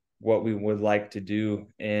what we would like to do.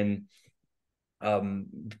 And um,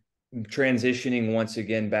 transitioning once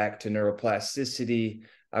again back to neuroplasticity,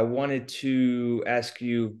 I wanted to ask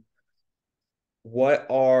you, what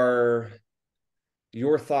are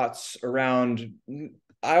your thoughts around?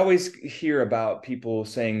 I always hear about people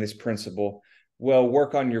saying this principle, well,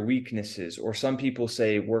 work on your weaknesses, or some people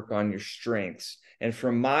say work on your strengths. And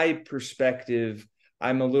from my perspective,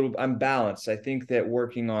 I'm balanced. I think that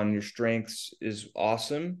working on your strengths is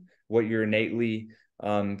awesome, what you're innately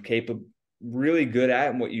capable, really good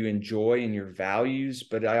at, and what you enjoy and your values.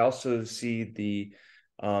 But I also see the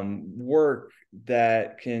work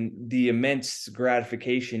that can, the immense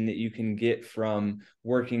gratification that you can get from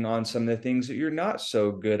working on some of the things that you're not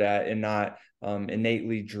so good at and not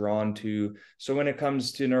innately drawn to. So when it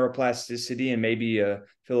comes to neuroplasticity and maybe a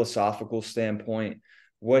philosophical standpoint,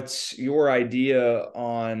 what's your idea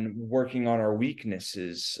on working on our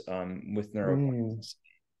weaknesses with Mm, neuroplasticity?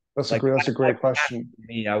 that's a Like great question.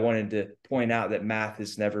 me, I wanted to point out that math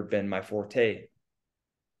has never been my forte.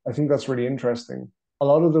 I think that's really interesting. A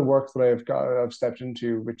lot of the work that I've stepped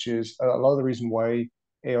into, which is a lot of the reason why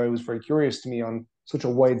AI was very curious to me on such a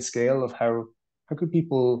wide scale of how could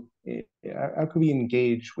people how could we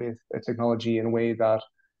engage with a technology in a way that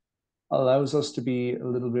allows us to be a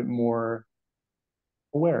little bit more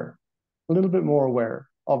aware, a little bit more aware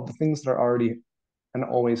of the things that are already and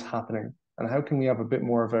always happening, and how can we have a bit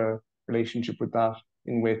more of a relationship with that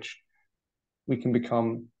in which we can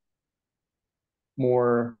become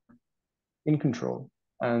more in control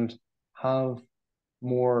and have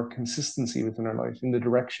more consistency within our life in the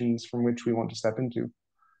directions from which we want to step into.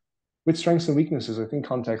 With strengths and weaknesses, I think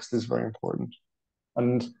context is very important.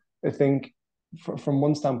 And I think from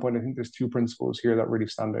one standpoint, I think there's two principles here that really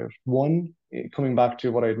stand out. One, coming back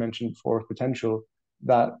to what I had mentioned before with potential,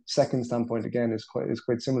 that second standpoint again is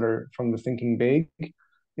quite similar from the thinking big.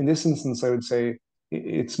 In this instance, I would say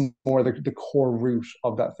it's more the core root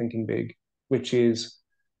of that thinking big, which is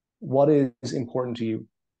what is important to you,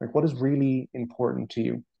 like what is really important to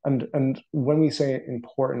you. And when we say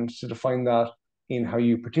important, to define that in how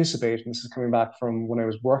you participate, and this is coming back from when I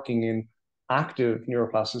was working in active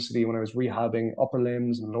neuroplasticity, when I was rehabbing upper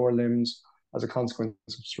limbs and lower limbs as a consequence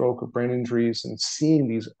of stroke, of brain injuries, and seeing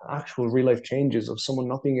these actual real life changes of someone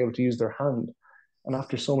not being able to use their hand, and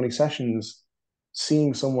after so many sessions,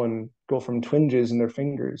 seeing someone go from twinges in their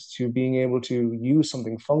fingers to being able to use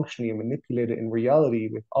something functionally and manipulate it in reality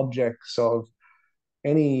with objects of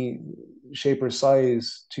any shape or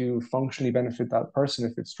size to functionally benefit that person,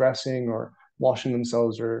 if it's dressing or washing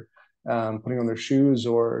themselves or putting on their shoes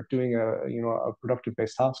or doing a productive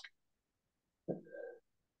based task.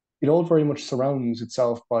 It all very much surrounds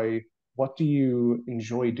itself by what do you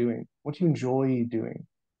enjoy doing? What do you enjoy doing?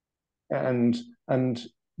 And and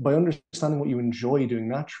by understanding what you enjoy doing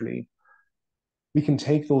naturally, we can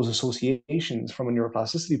take those associations from a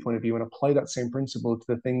neuroplasticity point of view and apply that same principle to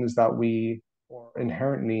the things that we or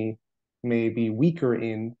inherently may be weaker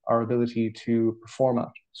in our ability to perform at.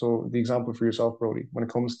 So the example for yourself, Brody, when it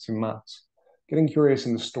comes to maths, getting curious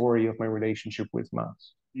in the story of my relationship with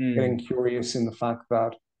maths, getting Mm. curious in the fact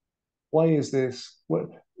that why is this? What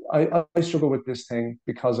I struggle with this thing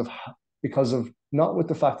because of not with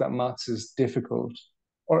the fact that maths is difficult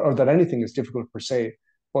or that anything is difficult per se,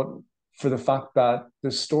 but for the fact that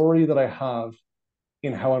the story that I have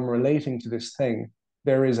in how I'm relating to this thing,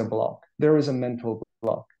 there is a block. There is a mental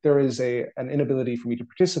block. There is an inability for me to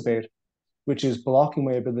participate, which is blocking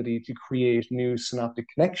my ability to create new synaptic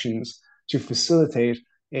connections to facilitate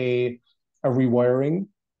a, a rewiring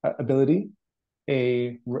ability,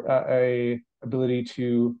 a ability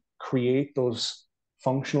to create those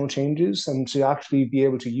functional changes and to actually be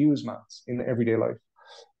able to use maths in everyday life.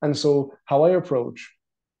 And so how I approach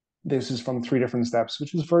this is from three different steps,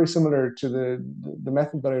 which is very similar to the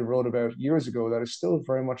method that I wrote about years ago. That is still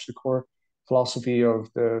very much the core philosophy of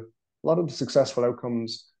the a lot of the successful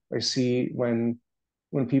outcomes I see when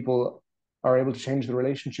people are able to change the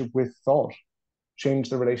relationship with thought, change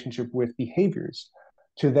the relationship with behaviors,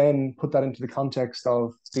 to then put that into the context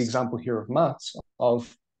of the example here of maths,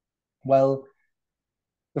 of, well,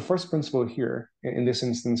 the first principle here, in this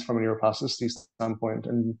instance, from a neuroplasticity standpoint,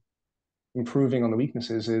 and improving on the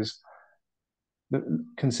weaknesses, is the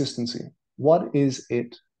consistency. What is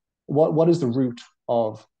it? What is the root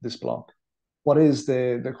of this block? What is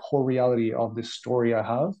the core reality of this story I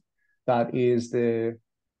have that is the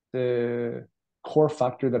core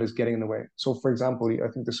factor that is getting in the way? So, for example, I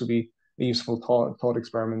think this would be a useful thought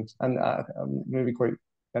experiment, and maybe quite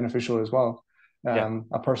beneficial as well. Yeah.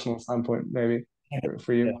 A personal standpoint, maybe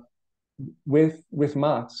for Yeah. you. With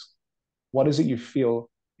maths, what is it you feel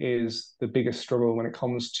is the biggest struggle when it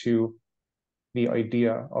comes to the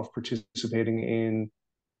idea of participating in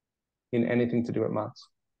anything to do with maths?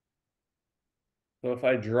 So if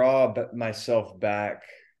I draw myself back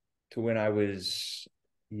to when I was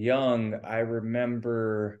young, I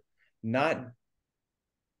remember not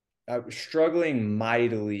I was struggling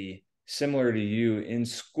mightily, similar to you, in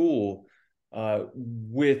school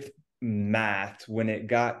with math when it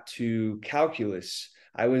got to calculus.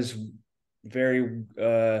 I was very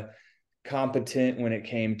competent when it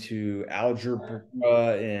came to algebra,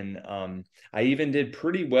 and I even did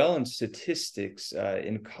pretty well in statistics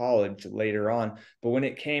in college later on. But when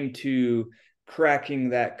it came to cracking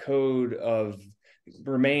that code of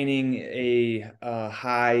remaining a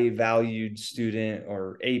high valued student,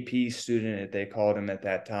 or AP student, as they called him at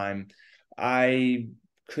that time, I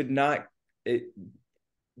could not. It,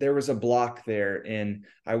 there was a block there, and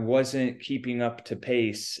I wasn't keeping up to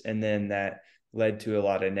pace, and then that led to a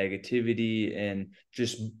lot of negativity, and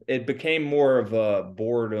just it became more of a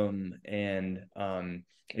boredom, and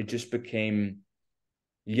it just became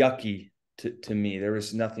yucky to me. There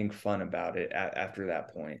was nothing fun about it after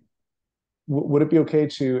that point. Would it be okay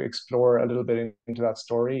to explore a little bit into that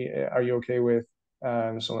story? Are you okay with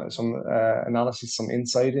some analysis, some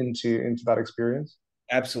insight into that experience?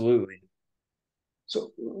 Absolutely.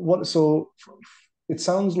 So what? So it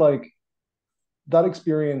sounds like that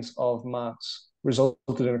experience of maths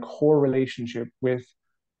resulted in a core relationship with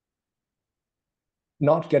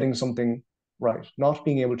not getting something right, not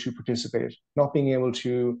being able to participate, not being able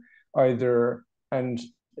to either, and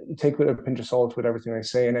take with a pinch of salt with everything I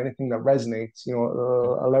say, and anything that resonates,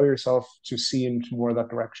 allow yourself to see into more of that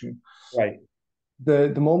direction. Right. The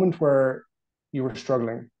moment where you were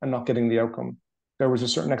struggling and not getting the outcome, there was a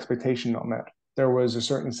certain expectation not met. There was a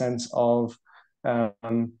certain sense of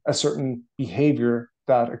a certain behavior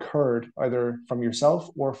that occurred either from yourself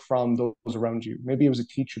or from those around you. Maybe it was a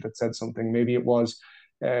teacher that said something. Maybe it was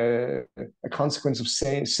a consequence of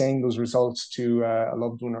saying those results to a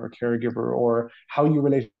loved one or a caregiver, or how you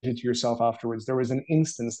related to yourself afterwards. There was an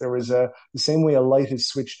instance, the same way a light is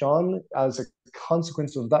switched on as a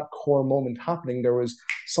consequence of that core moment happening, there was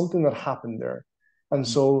something that happened there. And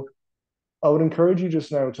so I would encourage you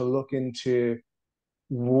just now to look into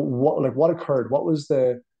what occurred. What was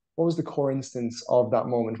the core instance of that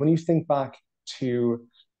moment? When you think back to,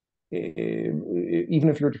 even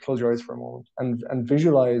if you were to close your eyes for a moment and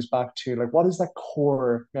visualize back to, like, what is that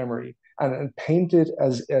core memory, and paint it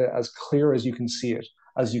as clear as you can see it,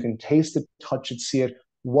 as you can taste it, touch it, see it.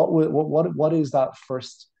 What is that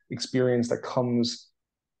first experience that comes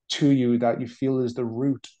to you that you feel is the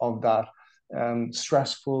root of that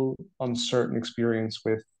stressful, uncertain experience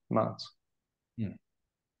with maths? Hmm.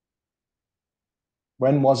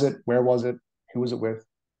 When was it? Where was it? Who was it with?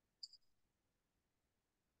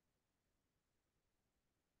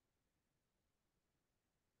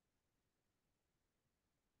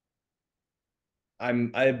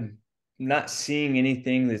 I'm not seeing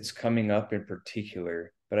anything that's coming up in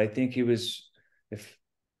particular, but I think it was if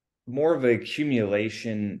more of an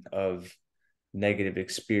accumulation of negative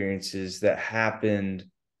experiences that happened.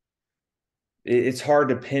 It's hard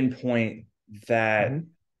to pinpoint that Mhm.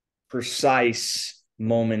 precise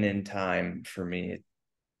moment in time for me.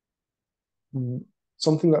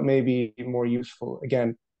 Something that may be more useful.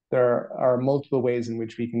 Again, there are multiple ways in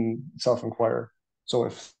which we can self-inquire. So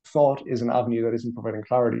if thought is an avenue that isn't providing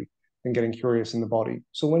clarity, then getting curious in the body.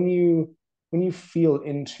 So when you feel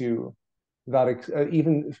into that,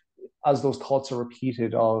 even as those thoughts are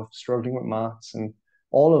repeated of struggling with maths and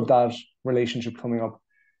all of that relationship coming up,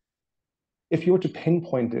 if you were to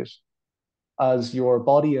pinpoint it as your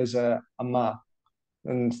body as a map,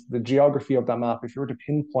 and the geography of that map, if you were to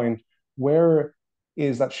pinpoint where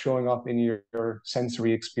is that showing up in your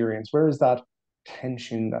sensory experience, where is that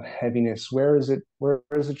tension, that heaviness, where is it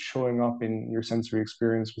showing up in your sensory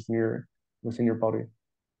experience within your body?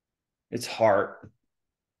 It's heart.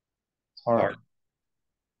 Heart. Heart.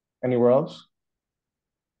 Anywhere else?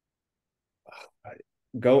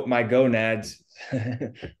 Go my gonads.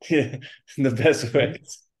 Yeah, the best Mm-hmm.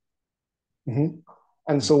 ways. Mm-hmm.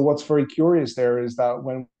 And so what's very curious there is that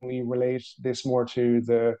when we relate this more to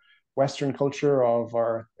the Western culture of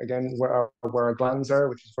our, again, where our glands are,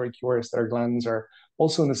 which is very curious that our glands are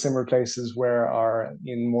also in the similar places where our,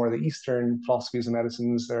 in more of the Eastern philosophies and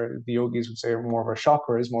medicines, the yogis would say more of our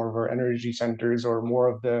chakras, more of our energy centers, or more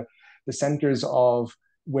of the centers of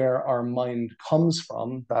where our mind comes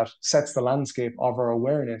from that sets the landscape of our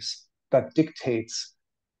awareness that dictates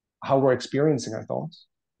how we're experiencing our thoughts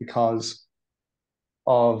because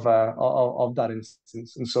of that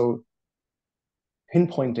instance. And so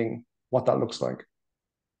pinpointing what that looks like,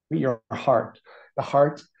 your heart, the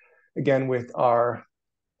heart, again, with our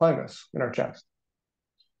thymus in our chest,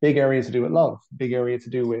 big area to do with love, big area to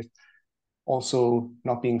do with also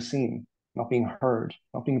not being seen, not being heard,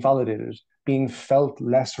 not being validated, being felt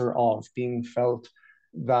lesser of, being felt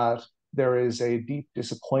that there is a deep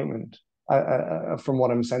disappointment from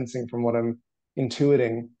what I'm sensing, from what I'm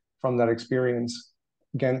intuiting from that experience.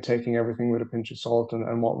 Again, taking everything with a pinch of salt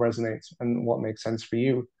and what resonates and what makes sense for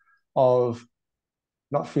you, of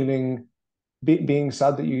not feeling, being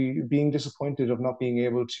sad that you, being disappointed of not being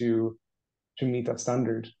able to meet that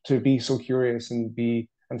standard, to be so curious and be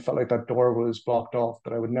and felt like that door was blocked off,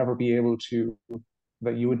 that I would never be able to,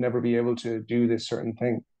 that you would never be able to do this certain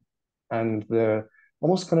thing. And the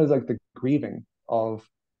almost kind of like the grieving of,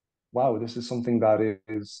 wow, this is something that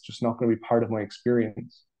is just not going to be part of my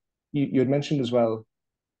experience. You had mentioned as well,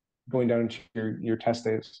 going down to your test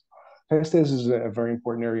days. Test days is a very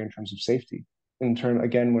important area in terms of safety. In turn,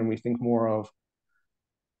 again, when we think more of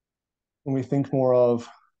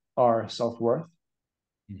our self-worth,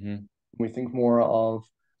 Mm-hmm. we think more of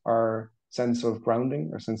our sense of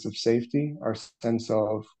grounding, our sense of safety, our sense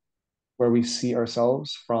of where we see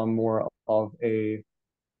ourselves from more of a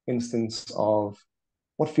instance of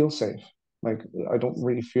what feels safe. Like I don't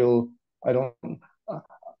really feel, I don't,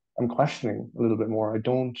 I'm questioning a little bit more. I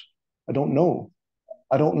don't know.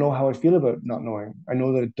 I don't know how I feel about not knowing. I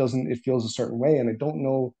know that it doesn't, it feels a certain way, and I don't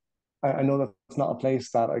know. I know that it's not a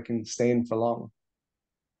place that I can stay in for long.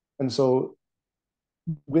 And so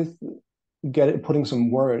with putting some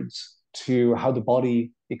words to how the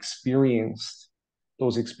body experienced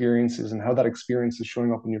those experiences and how that experience is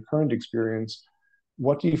showing up in your current experience,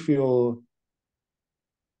 what do you feel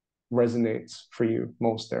resonates for you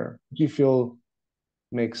most there? What do you feel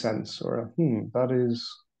makes sense, or that is,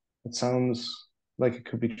 it sounds like it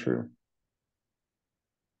could be true?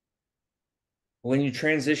 When you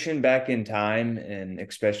transition back in time, and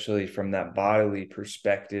especially from that bodily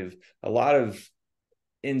perspective, a lot of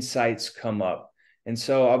insights come up. And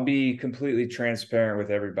so I'll be completely transparent with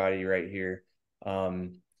everybody right here.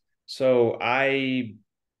 Um, so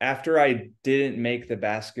after I didn't make the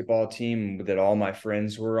basketball team that all my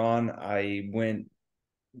friends were on, I went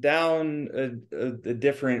down a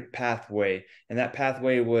different pathway. And that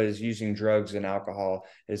pathway was using drugs and alcohol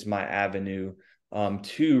as my avenue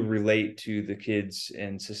to relate to the kids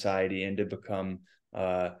in society and to become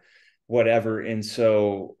whatever. And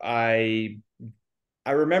so I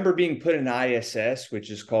remember being put in ISS, which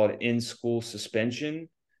is called in school suspension.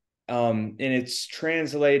 And it's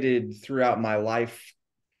translated throughout my life.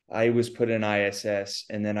 I was put in ISS,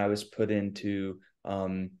 and then I was put into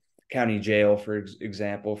county jail, for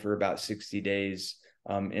example, for about 60 days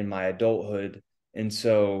in my adulthood. And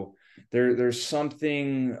so there's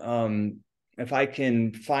something, if I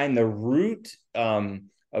can find the root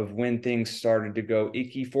of when things started to go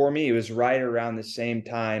icky for me, it was right around the same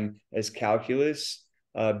time as calculus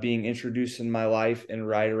being introduced in my life, and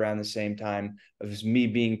right around the same time as me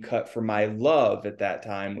being cut for my love at that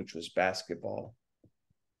time, which was basketball.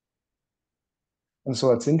 And so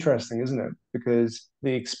that's interesting, isn't it? Because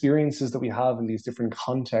the experiences that we have in these different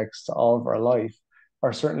contexts of our life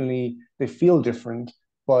are certainly, they feel different,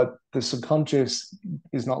 but the subconscious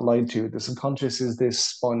is not lied to. The subconscious is this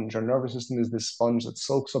sponge. Our nervous system is this sponge that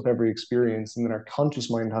soaks up every experience. And then our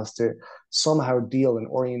conscious mind has to somehow deal and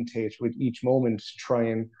orientate with each moment to try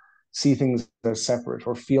and see things as separate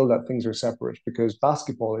or feel that things are separate, because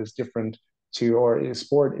basketball is different to, or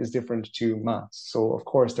sport is different to maths. So of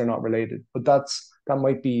course they're not related. But that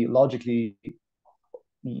might be logically,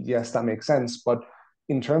 yes, that makes sense. But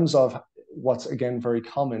in terms of what's again very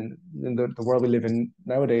common in the world we live in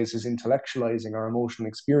nowadays is intellectualizing our emotional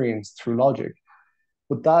experience through logic.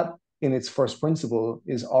 But that in its first principle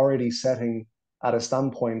is already setting at a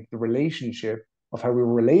standpoint the relationship of how we're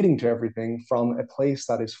relating to everything from a place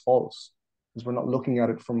that is false. Because we're not looking at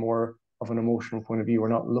it from more of an emotional point of view. We're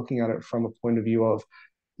not looking at it from a point of view of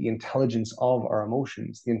the intelligence of our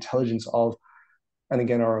emotions, the intelligence of, and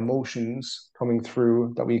again, our emotions coming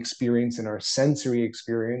through that we experience in our sensory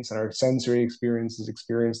experience. And our sensory experience is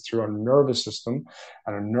experienced through our nervous system.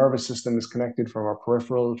 And our nervous system is connected from our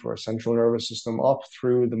peripheral to our central nervous system up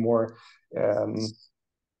through the um,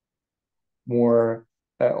 more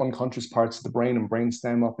unconscious parts of the brain and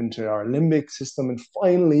brainstem up into our limbic system and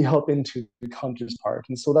finally up into the conscious part.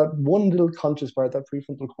 And so that one little conscious part, that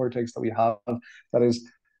prefrontal cortex that we have, that is,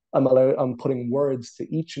 I'm putting words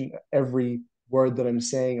to each and every word that I'm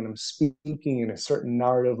saying, and I'm speaking in a certain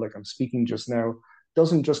narrative, like I'm speaking just now,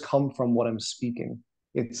 doesn't just come from what I'm speaking.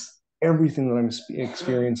 It's everything that I'm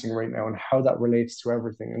experiencing right now and how that relates to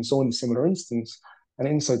everything. And so in a similar instance, an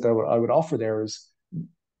insight that I would offer there is,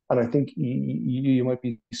 and I think you might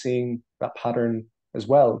be seeing that pattern as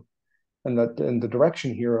well, and that in the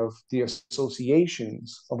direction here of the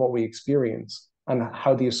associations of what we experience and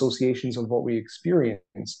how the associations of what we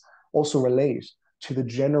experience also relate to the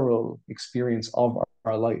general experience of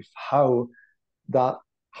our life, how that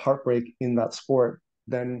heartbreak in that sport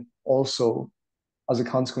then also, as a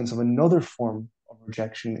consequence of another form of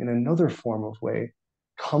rejection in another form of way,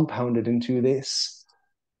 compounded into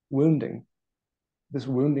wounding this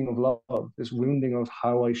wounding of love, this wounding of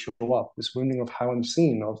how I show up, this wounding of how I'm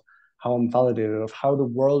seen, of how I'm validated, of how the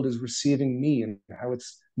world is receiving me and how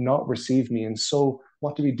it's not received me. And so,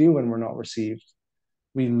 what do we do when we're not received?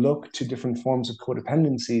 We look to different forms of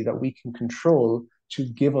codependency that we can control to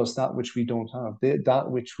give us that which we don't have, that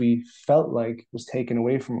which we felt like was taken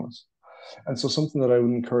away from us. And so, something that I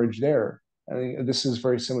would encourage there, I think this is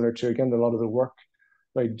very similar to, again, a lot of the work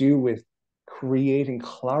that I do with creating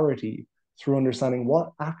clarity through understanding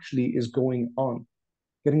what actually is going on,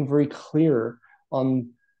 getting very clear on,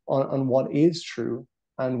 on what is true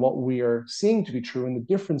and what we are seeing to be true and the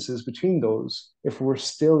differences between those if we're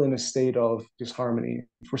still in a state of disharmony,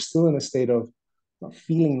 if we're still in a state of not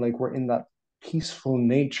feeling like we're in that peaceful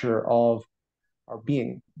nature of our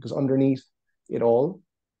being. Because underneath it all,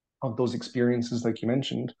 of those experiences, like you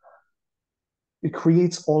mentioned, it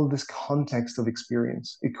creates all this context of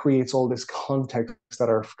experience. It creates all this context that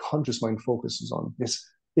our conscious mind focuses on. This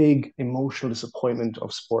big emotional disappointment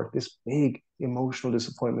of sport, this big emotional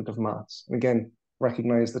disappointment of maths. And again,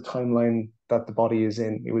 recognize the timeline that the body is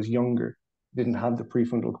in. It was younger, didn't have the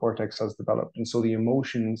prefrontal cortex as developed. And so the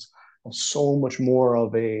emotions have so much more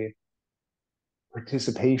of a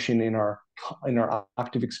participation in our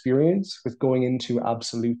active experience with going into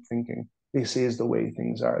absolute thinking. This is the way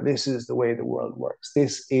things are. This is the way the world works.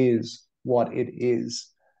 This is what it is.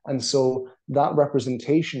 And so that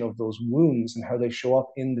representation of those wounds and how they show up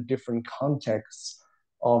in the different contexts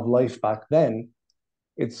of life back then,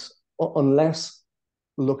 it's unless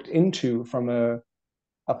looked into from a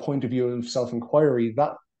point of view of self-inquiry,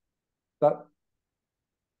 that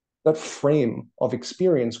that frame of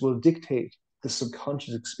experience will dictate the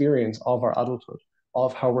subconscious experience of our adulthood,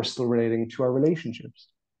 of how we're still relating to our relationships,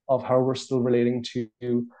 of how we're still relating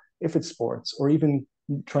to, if it's sports, or even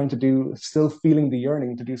trying to do, still feeling the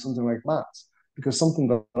yearning to do something like maths. Because something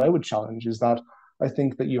that I would challenge is that I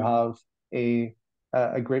think that you have a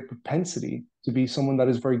great propensity to be someone that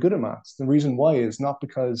is very good at maths. The reason why is not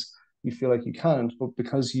because you feel like you can't, but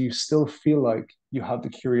because you still feel like you have the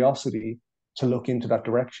curiosity to look into that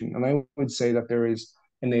direction. And I would say that there is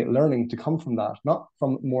innate learning to come from that, not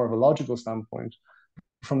from more of a logical standpoint,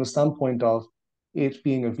 from the standpoint of it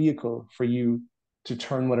being a vehicle for you to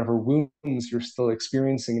turn whatever wounds you're still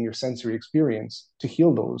experiencing in your sensory experience, to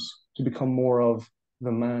heal those, to become more of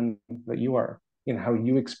the man that you are in how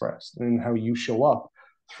you express and in how you show up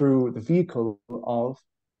through the vehicle of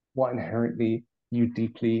what inherently you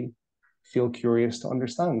deeply feel curious to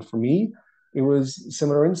understand. For me, it was a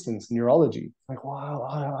similar instance, neurology. Like,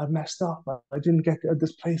 wow, I messed up. I didn't get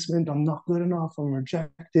this placement. I'm not good enough. I'm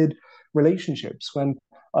rejected. Relationships. When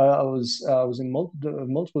I was in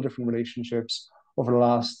multiple different relationships over the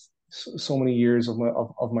last so many years of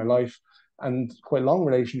my life, and quite long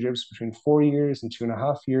relationships between 4 years and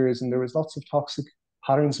 2.5 years. And there was lots of toxic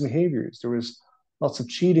patterns and behaviors. There was lots of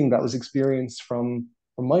cheating that was experienced from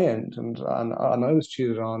my end, and I was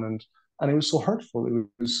cheated on, and it was so hurtful. It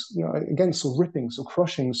was, again, so ripping, so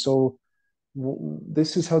crushing. So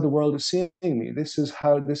this is how the world is seeing me. This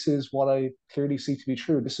is what I clearly see to be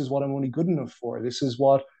true. This is what I'm only good enough for. This is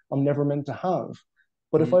what I'm never meant to have.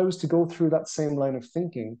 But if I was to go through that same line of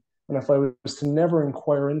thinking, and if I was to never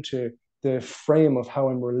inquire into the frame of how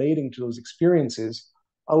I'm relating to those experiences,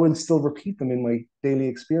 I would still repeat them in my daily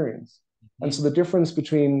experience. And so the difference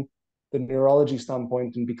between the neurology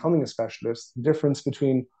standpoint and becoming a specialist, the difference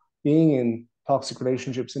between being in toxic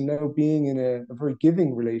relationships and now being in a very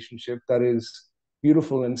giving relationship that is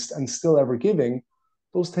beautiful and still ever giving,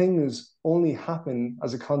 those things only happen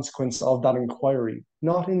as a consequence of that inquiry,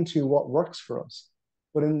 not into what works for us,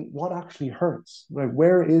 but in what actually hurts. Like,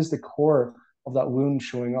 where is the core of that wound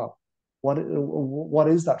showing up? What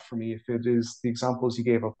is that for me? If it is the examples you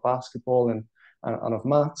gave of basketball and of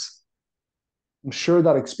maths, I'm sure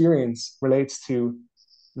that experience relates to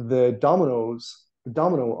the domino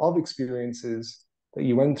of experiences that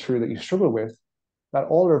you went through that you struggle with, that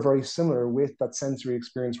all are very similar with that sensory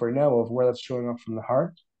experience right now of where that's showing up from the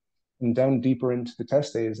heart and down deeper into the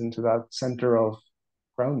testes, into that center of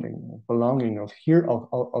grounding, of belonging, of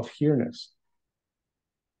here-ness.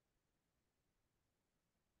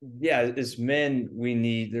 Yeah, as men,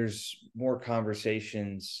 there's more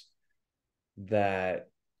conversations that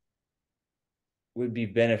would be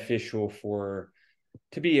beneficial for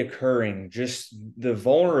to be occurring. Just the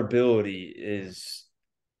vulnerability is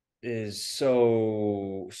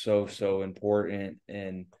so important.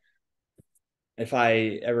 And if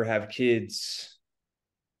I ever have kids,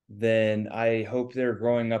 then I hope they're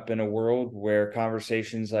growing up in a world where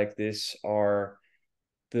conversations like this are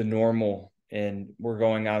the normal, and we're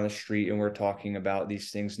going on the street and we're talking about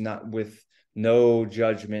these things, not with no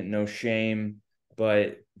judgment, no shame,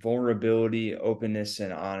 but vulnerability, openness,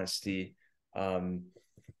 and honesty. Um,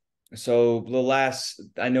 so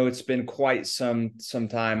I know it's been quite some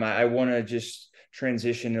time. I want to just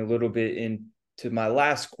transition a little bit into my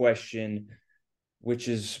last question, which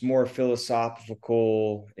is more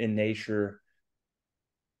philosophical in nature.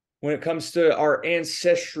 When it comes to our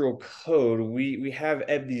ancestral code, we have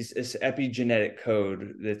this epigenetic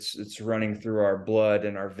code that's running through our blood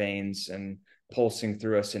and our veins and pulsing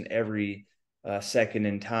through us in every second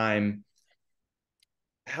in time.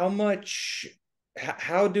 How much?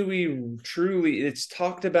 How do we truly? It's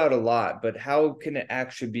talked about a lot, but how can it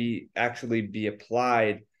actually be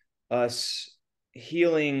applied? Us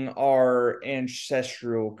healing our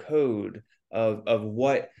ancestral code of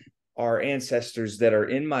what our ancestors that are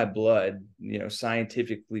in my blood,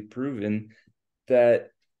 scientifically proven that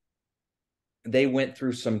they went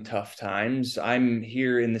through some tough times. I'm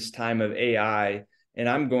here in this time of AI and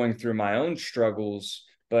I'm going through my own struggles,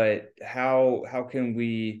 but how can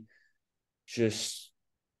we just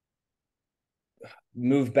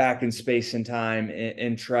move back in space and time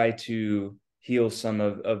and try to heal some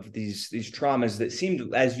of these traumas that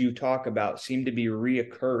seem, as you talk about, seem to be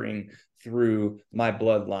reoccurring through my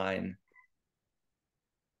bloodline?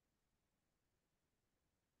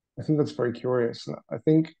 I think that's very curious. I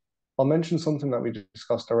think I'll mention something that we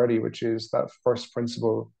discussed already, which is that first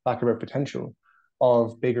principle back about potential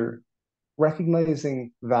of bigger,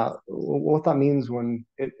 recognizing that what that means when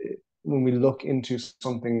we look into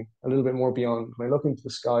something a little bit more beyond, when I look into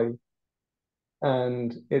the sky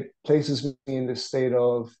and it places me in this state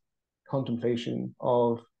of contemplation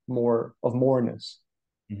of moreness.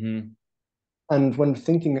 Mm-hmm. And when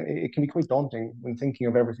thinking, it can be quite daunting when thinking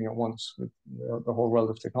of everything at once, with the whole world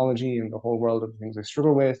of technology and the whole world of the things I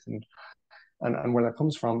struggle with and where that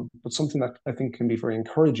comes from. But something that I think can be very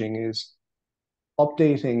encouraging is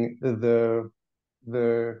updating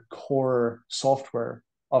the core software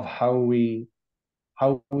of how we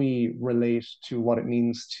relate to what it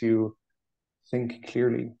means to think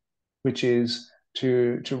clearly, which is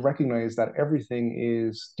to recognize that everything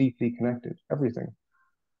is deeply connected. Everything.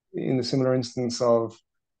 In the similar instance of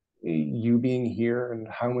you being here and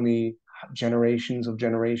how many generations of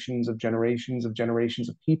generations of generations of generations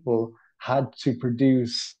of people had to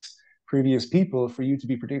produce previous people for you to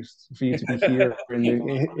be produced, for you to be here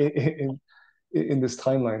in this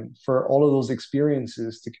timeline, for all of those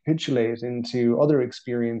experiences to capitulate into other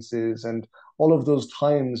experiences, and all of those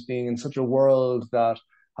times being in such a world that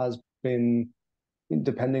has been,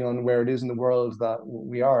 depending on where it is in the world that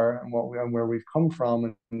we are and where we've come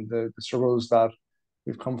from, and the struggles that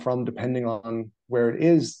we've come from, depending on where it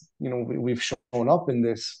is, we've shown up in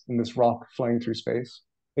this rock flying through space,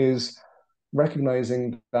 is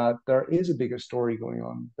recognizing that there is a bigger story going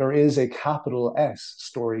on. There is a capital S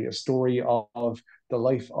story, a story of the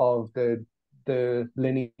life of the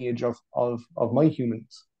lineage of my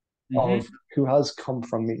humans, Mm-hmm. of who has come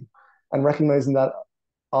from me, and recognizing that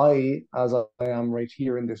as I am right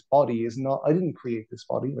here in this body, is not. I didn't create this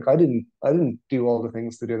body. Like I didn't do all the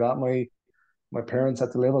things to do that. My parents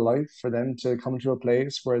had to live a life for them to come to a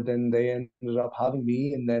place where then they ended up having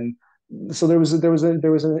me, and then so there was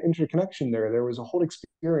an interconnection there. There was a whole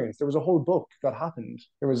experience. There was a whole book that happened.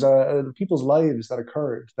 There was people's lives that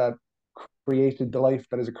occurred that created the life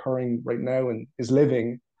that is occurring right now and is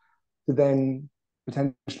living, to then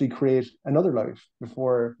potentially create another life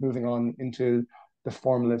before moving on into the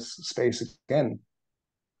formless space again.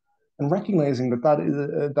 And recognizing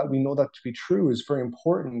that we know that to be true is very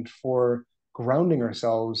important for grounding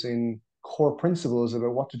ourselves in core principles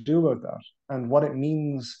about what to do about that and what it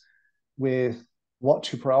means with what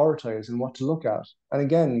to prioritize and what to look at. And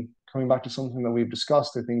again, coming back to something that we've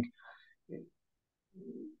discussed, I think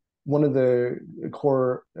one of the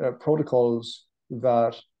core protocols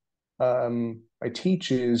that I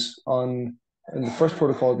teach is on, and the first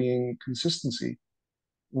protocol being consistency.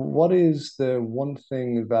 What is the one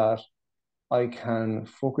thing that I can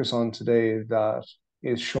focus on today that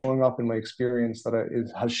is showing up in my experience, that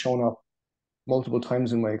has shown up multiple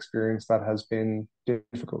times in my experience that has been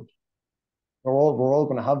difficult? We're all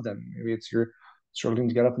going to have them. Maybe it's you're struggling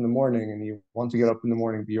to get up in the morning and you want to get up in the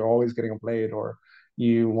morning, but you're always getting up late, or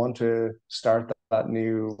you want to start that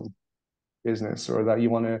new business, or that you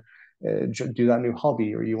want to do that new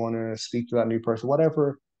hobby, or you want to speak to that new person,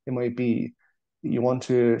 whatever it might be. You want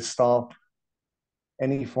to stop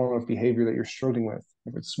any form of behavior that you're struggling with.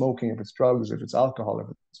 If it's smoking, if it's drugs, if it's alcohol, if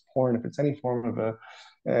it's porn, if it's any form of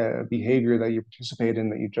a behavior that you participate in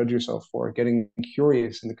that you judge yourself for, getting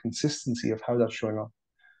curious in the consistency of how that's showing up.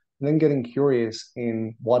 And then getting curious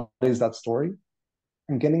in what is that story,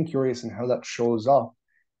 and getting curious in how that shows up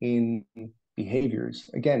in behaviors.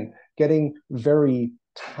 Again, getting very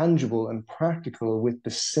tangible and practical with the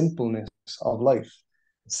simpleness of life.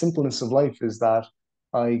 The simpleness of life is that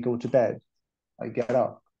I go to bed, I get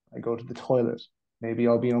up, I go to the toilet. Maybe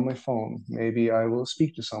I'll be on my phone. Maybe I will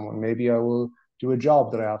speak to someone. Maybe I will do a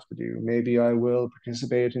job that I have to do. Maybe I will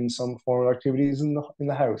participate in some form of activities in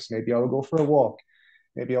the house. Maybe I will go for a walk.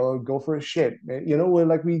 Maybe I'll go for a shit.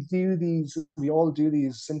 Like we all do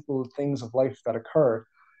these simple things of life that occur.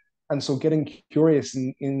 And so getting curious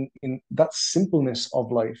in that simpleness of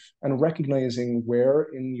life and recognizing where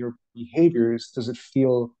in your behaviors does it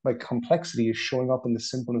feel like complexity is showing up in the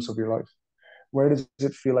simpleness of your life? Where does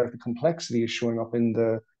it feel like the complexity is showing up in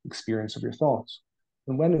the experience of your thoughts?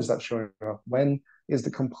 And when is that showing up? When is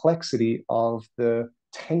the complexity of the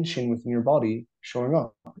tension within your body showing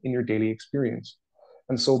up in your daily experience?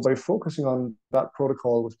 And so by focusing on that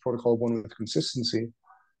protocol with protocol one with consistency,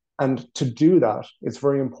 and to do that, it's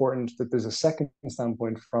very important that there's a second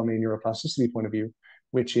standpoint from a neuroplasticity point of view,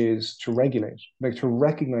 which is to regulate, like to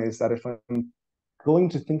recognize that if I'm going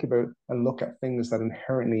to think about and look at things that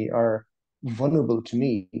inherently are vulnerable to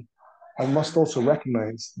me, I must also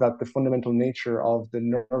recognize that the fundamental nature of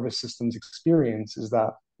the nervous system's experience is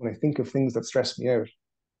that when I think of things that stress me out,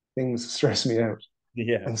 things stress me out.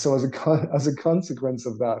 Yeah. And so as a consequence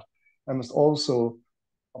of that, I must also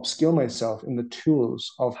upskill myself in the tools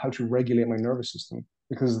of how to regulate my nervous system,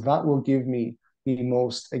 because that will give me the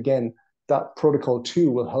most, again, that protocol two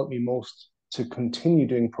will help me most to continue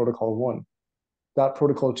doing protocol one. That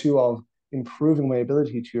protocol two of improving my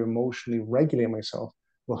ability to emotionally regulate myself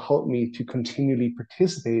will help me to continually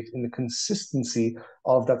participate in the consistency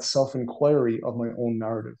of that self-inquiry of my own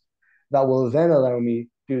narrative. That will then allow me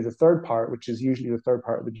to do the third part, which is usually the third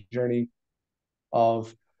part of the journey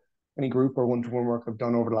of any group or one-to-one work I've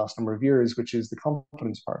done over the last number of years, which is the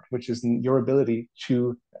confidence part, which is your ability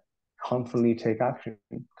to confidently take action,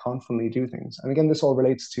 confidently do things. And again, this all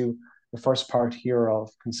relates to the first part here of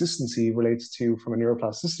consistency, relates to, from a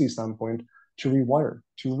neuroplasticity standpoint, to rewire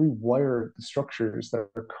the structures that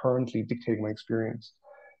are currently dictating my experience.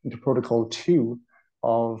 Into protocol two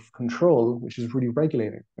of control, which is really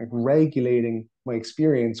regulating my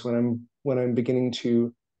experience when I'm beginning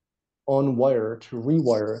to unwire, to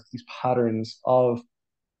rewire these patterns of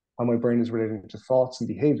how my brain is relating to thoughts and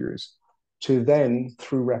behaviors, to then,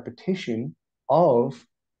 through repetition of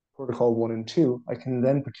protocol one and two, I can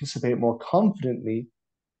then participate more confidently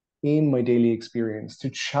in my daily experience, to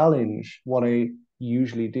challenge what I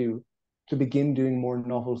usually do, to begin doing more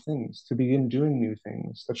novel things, to begin doing new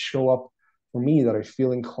things that show up for me, that I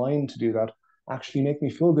feel inclined to do, that actually make me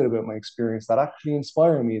feel good about my experience, that actually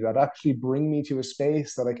inspire me, that actually bring me to a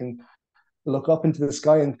space that I can look up into the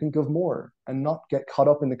sky and think of more, and not get caught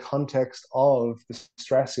up in the context of the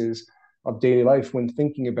stresses of daily life when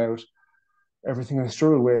thinking about everything I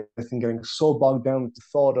struggle with, and getting so bogged down with the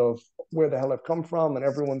thought of where the hell I've come from and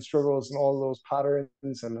everyone struggles and all those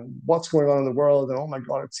patterns and what's going on in the world, and oh my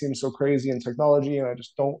God, it seems so crazy in technology and I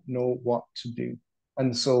just don't know what to do.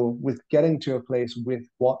 And so with getting to a place with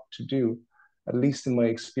what to do, at least in my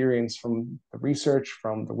experience from the research,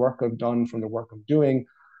 from the work I've done, from the work I'm doing,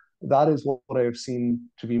 that is what I have seen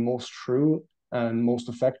to be most true and most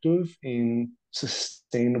effective in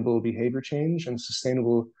sustainable behavior change and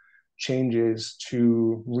sustainable changes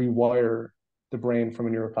to rewire the brain from a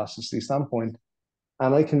neuroplasticity standpoint.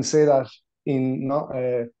 And I can say that in not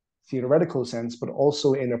a theoretical sense, but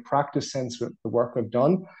also in a practice sense with the work I've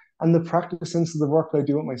done, and the practice sense of the work I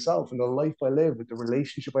do with myself and the life I live, with the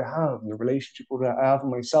relationship I have and the relationship that I have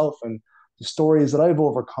with myself and the stories that I've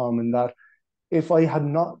overcome. And that if I had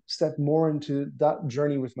not stepped more into that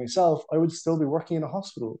journey with myself, I would still be working in a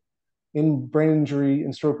hospital in brain injury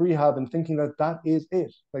and stroke rehab and thinking that that is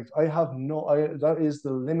it. Like I have no, that is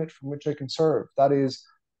the limit from which I can serve. That is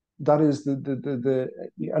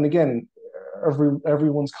and again,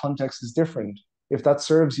 everyone's context is different. If that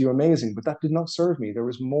serves you, amazing, but that did not serve me. There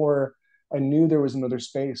was more. I knew there was another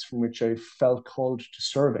space from which I felt called to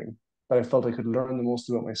serving, that I felt I could learn the most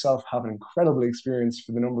about myself, have an incredible experience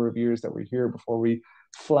for the number of years that we're here before we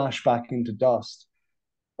flash back into dust.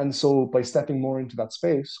 And so by stepping more into that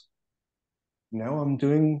space, now I'm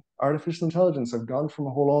doing artificial intelligence. I've gone from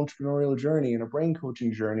a whole entrepreneurial journey and a brain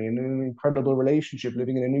coaching journey and an incredible relationship,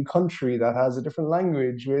 living in a new country that has a different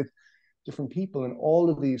language with different people, and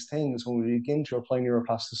all of these things. When we begin to apply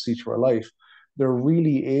neuroplasticity to our life, there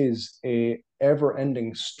really is a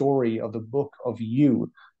ever-ending story of the book of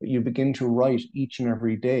you that you begin to write each and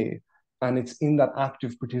every day. And it's in that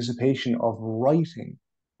active participation of writing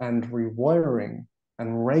and rewiring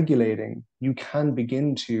and regulating, you can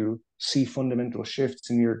begin to see fundamental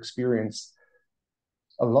shifts in your experience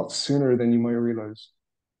a lot sooner than you might realize.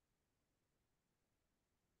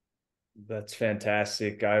 That's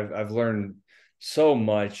fantastic. I've learned so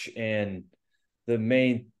much, and the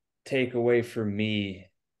main takeaway for me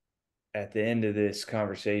at the end of this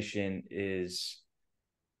conversation is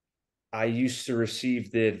I used to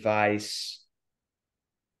receive the advice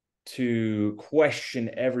to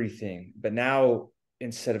question everything, but now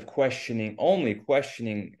instead of only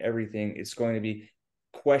questioning everything, it's going to be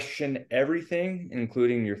question everything,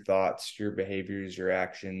 including your thoughts, your behaviors, your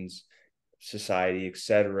actions, society,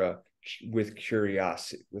 etc., with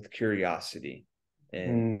curiosity,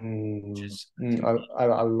 and just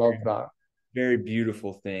I love that. very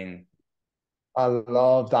beautiful thing. I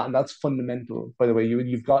love that, and that's fundamental. By the way,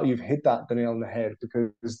 you've hit that the nail on the head,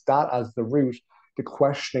 because that as the root, the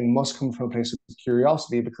questioning must come from a place of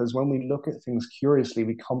curiosity. Because when we look at things curiously,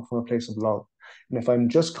 we come from a place of love. And if I'm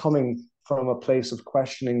just coming from a place of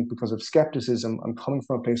questioning because of skepticism, I'm coming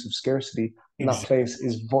from a place of scarcity, and that Exactly. place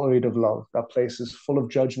is void of love. That place is full of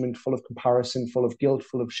judgment, full of comparison, full of guilt,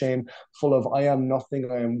 full of shame, full of I am nothing,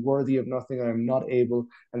 I am worthy of nothing, I am not able.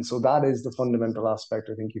 And so that is the fundamental aspect.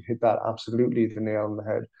 I think you've hit that absolutely the nail on the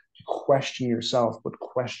head. To question yourself, but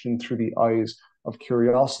question through the eyes of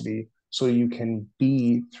curiosity, so you can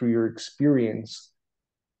be through your experience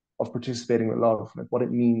of participating with love, like what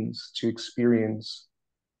it means to experience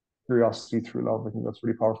curiosity through love. I think that's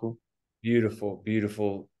really powerful. Beautiful,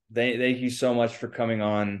 beautiful. Thank you so much for coming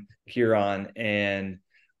on, Ciaran. And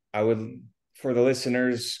I would, for the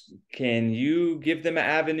listeners, can you give them an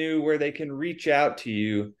avenue where they can reach out to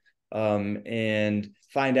you, and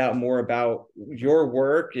find out more about your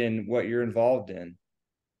work and what you're involved in?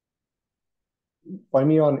 Find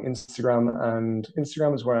me on Instagram, and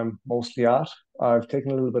Instagram is where I'm mostly at. I've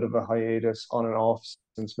taken a little bit of a hiatus on and off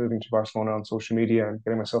since moving to Barcelona on social media and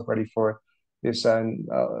getting myself ready for this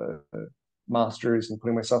masters, and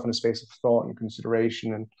putting myself in a space of thought and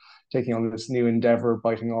consideration, and taking on this new endeavor,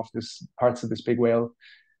 biting off this parts of this big whale.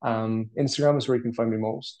 Instagram is where you can find me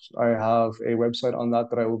most. I have a website on that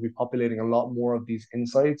I will be populating a lot more of these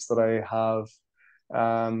insights that I have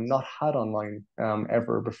not had online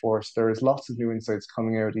ever before. So there's lots of new insights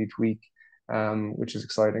coming out each week, which is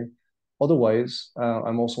exciting. Otherwise,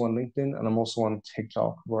 I'm also on LinkedIn, and I'm also on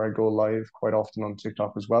TikTok, where I go live quite often on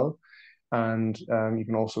TikTok as well. And you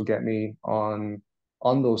can also get me on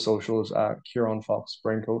those socials at Ciaran Fox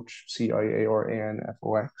Brain Coach,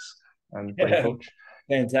 CIARANFOX, and Brain Yeah, Coach.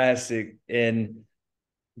 fantastic. And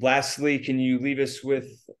lastly, can you leave us with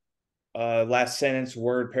last sentence,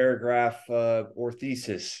 word, paragraph, or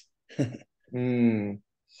thesis? Mm.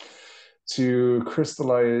 To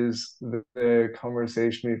crystallize the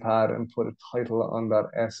conversation we've had and put a title on that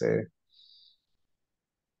essay,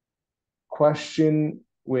 question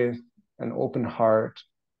with an open heart,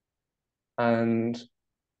 and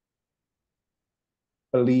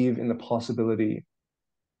believe in the possibility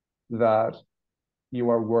that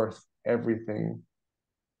you are worth everything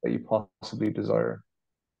that you possibly desire.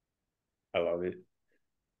 I love it.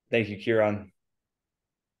 Thank you, Ciaran.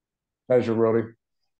 Pleasure, Brody.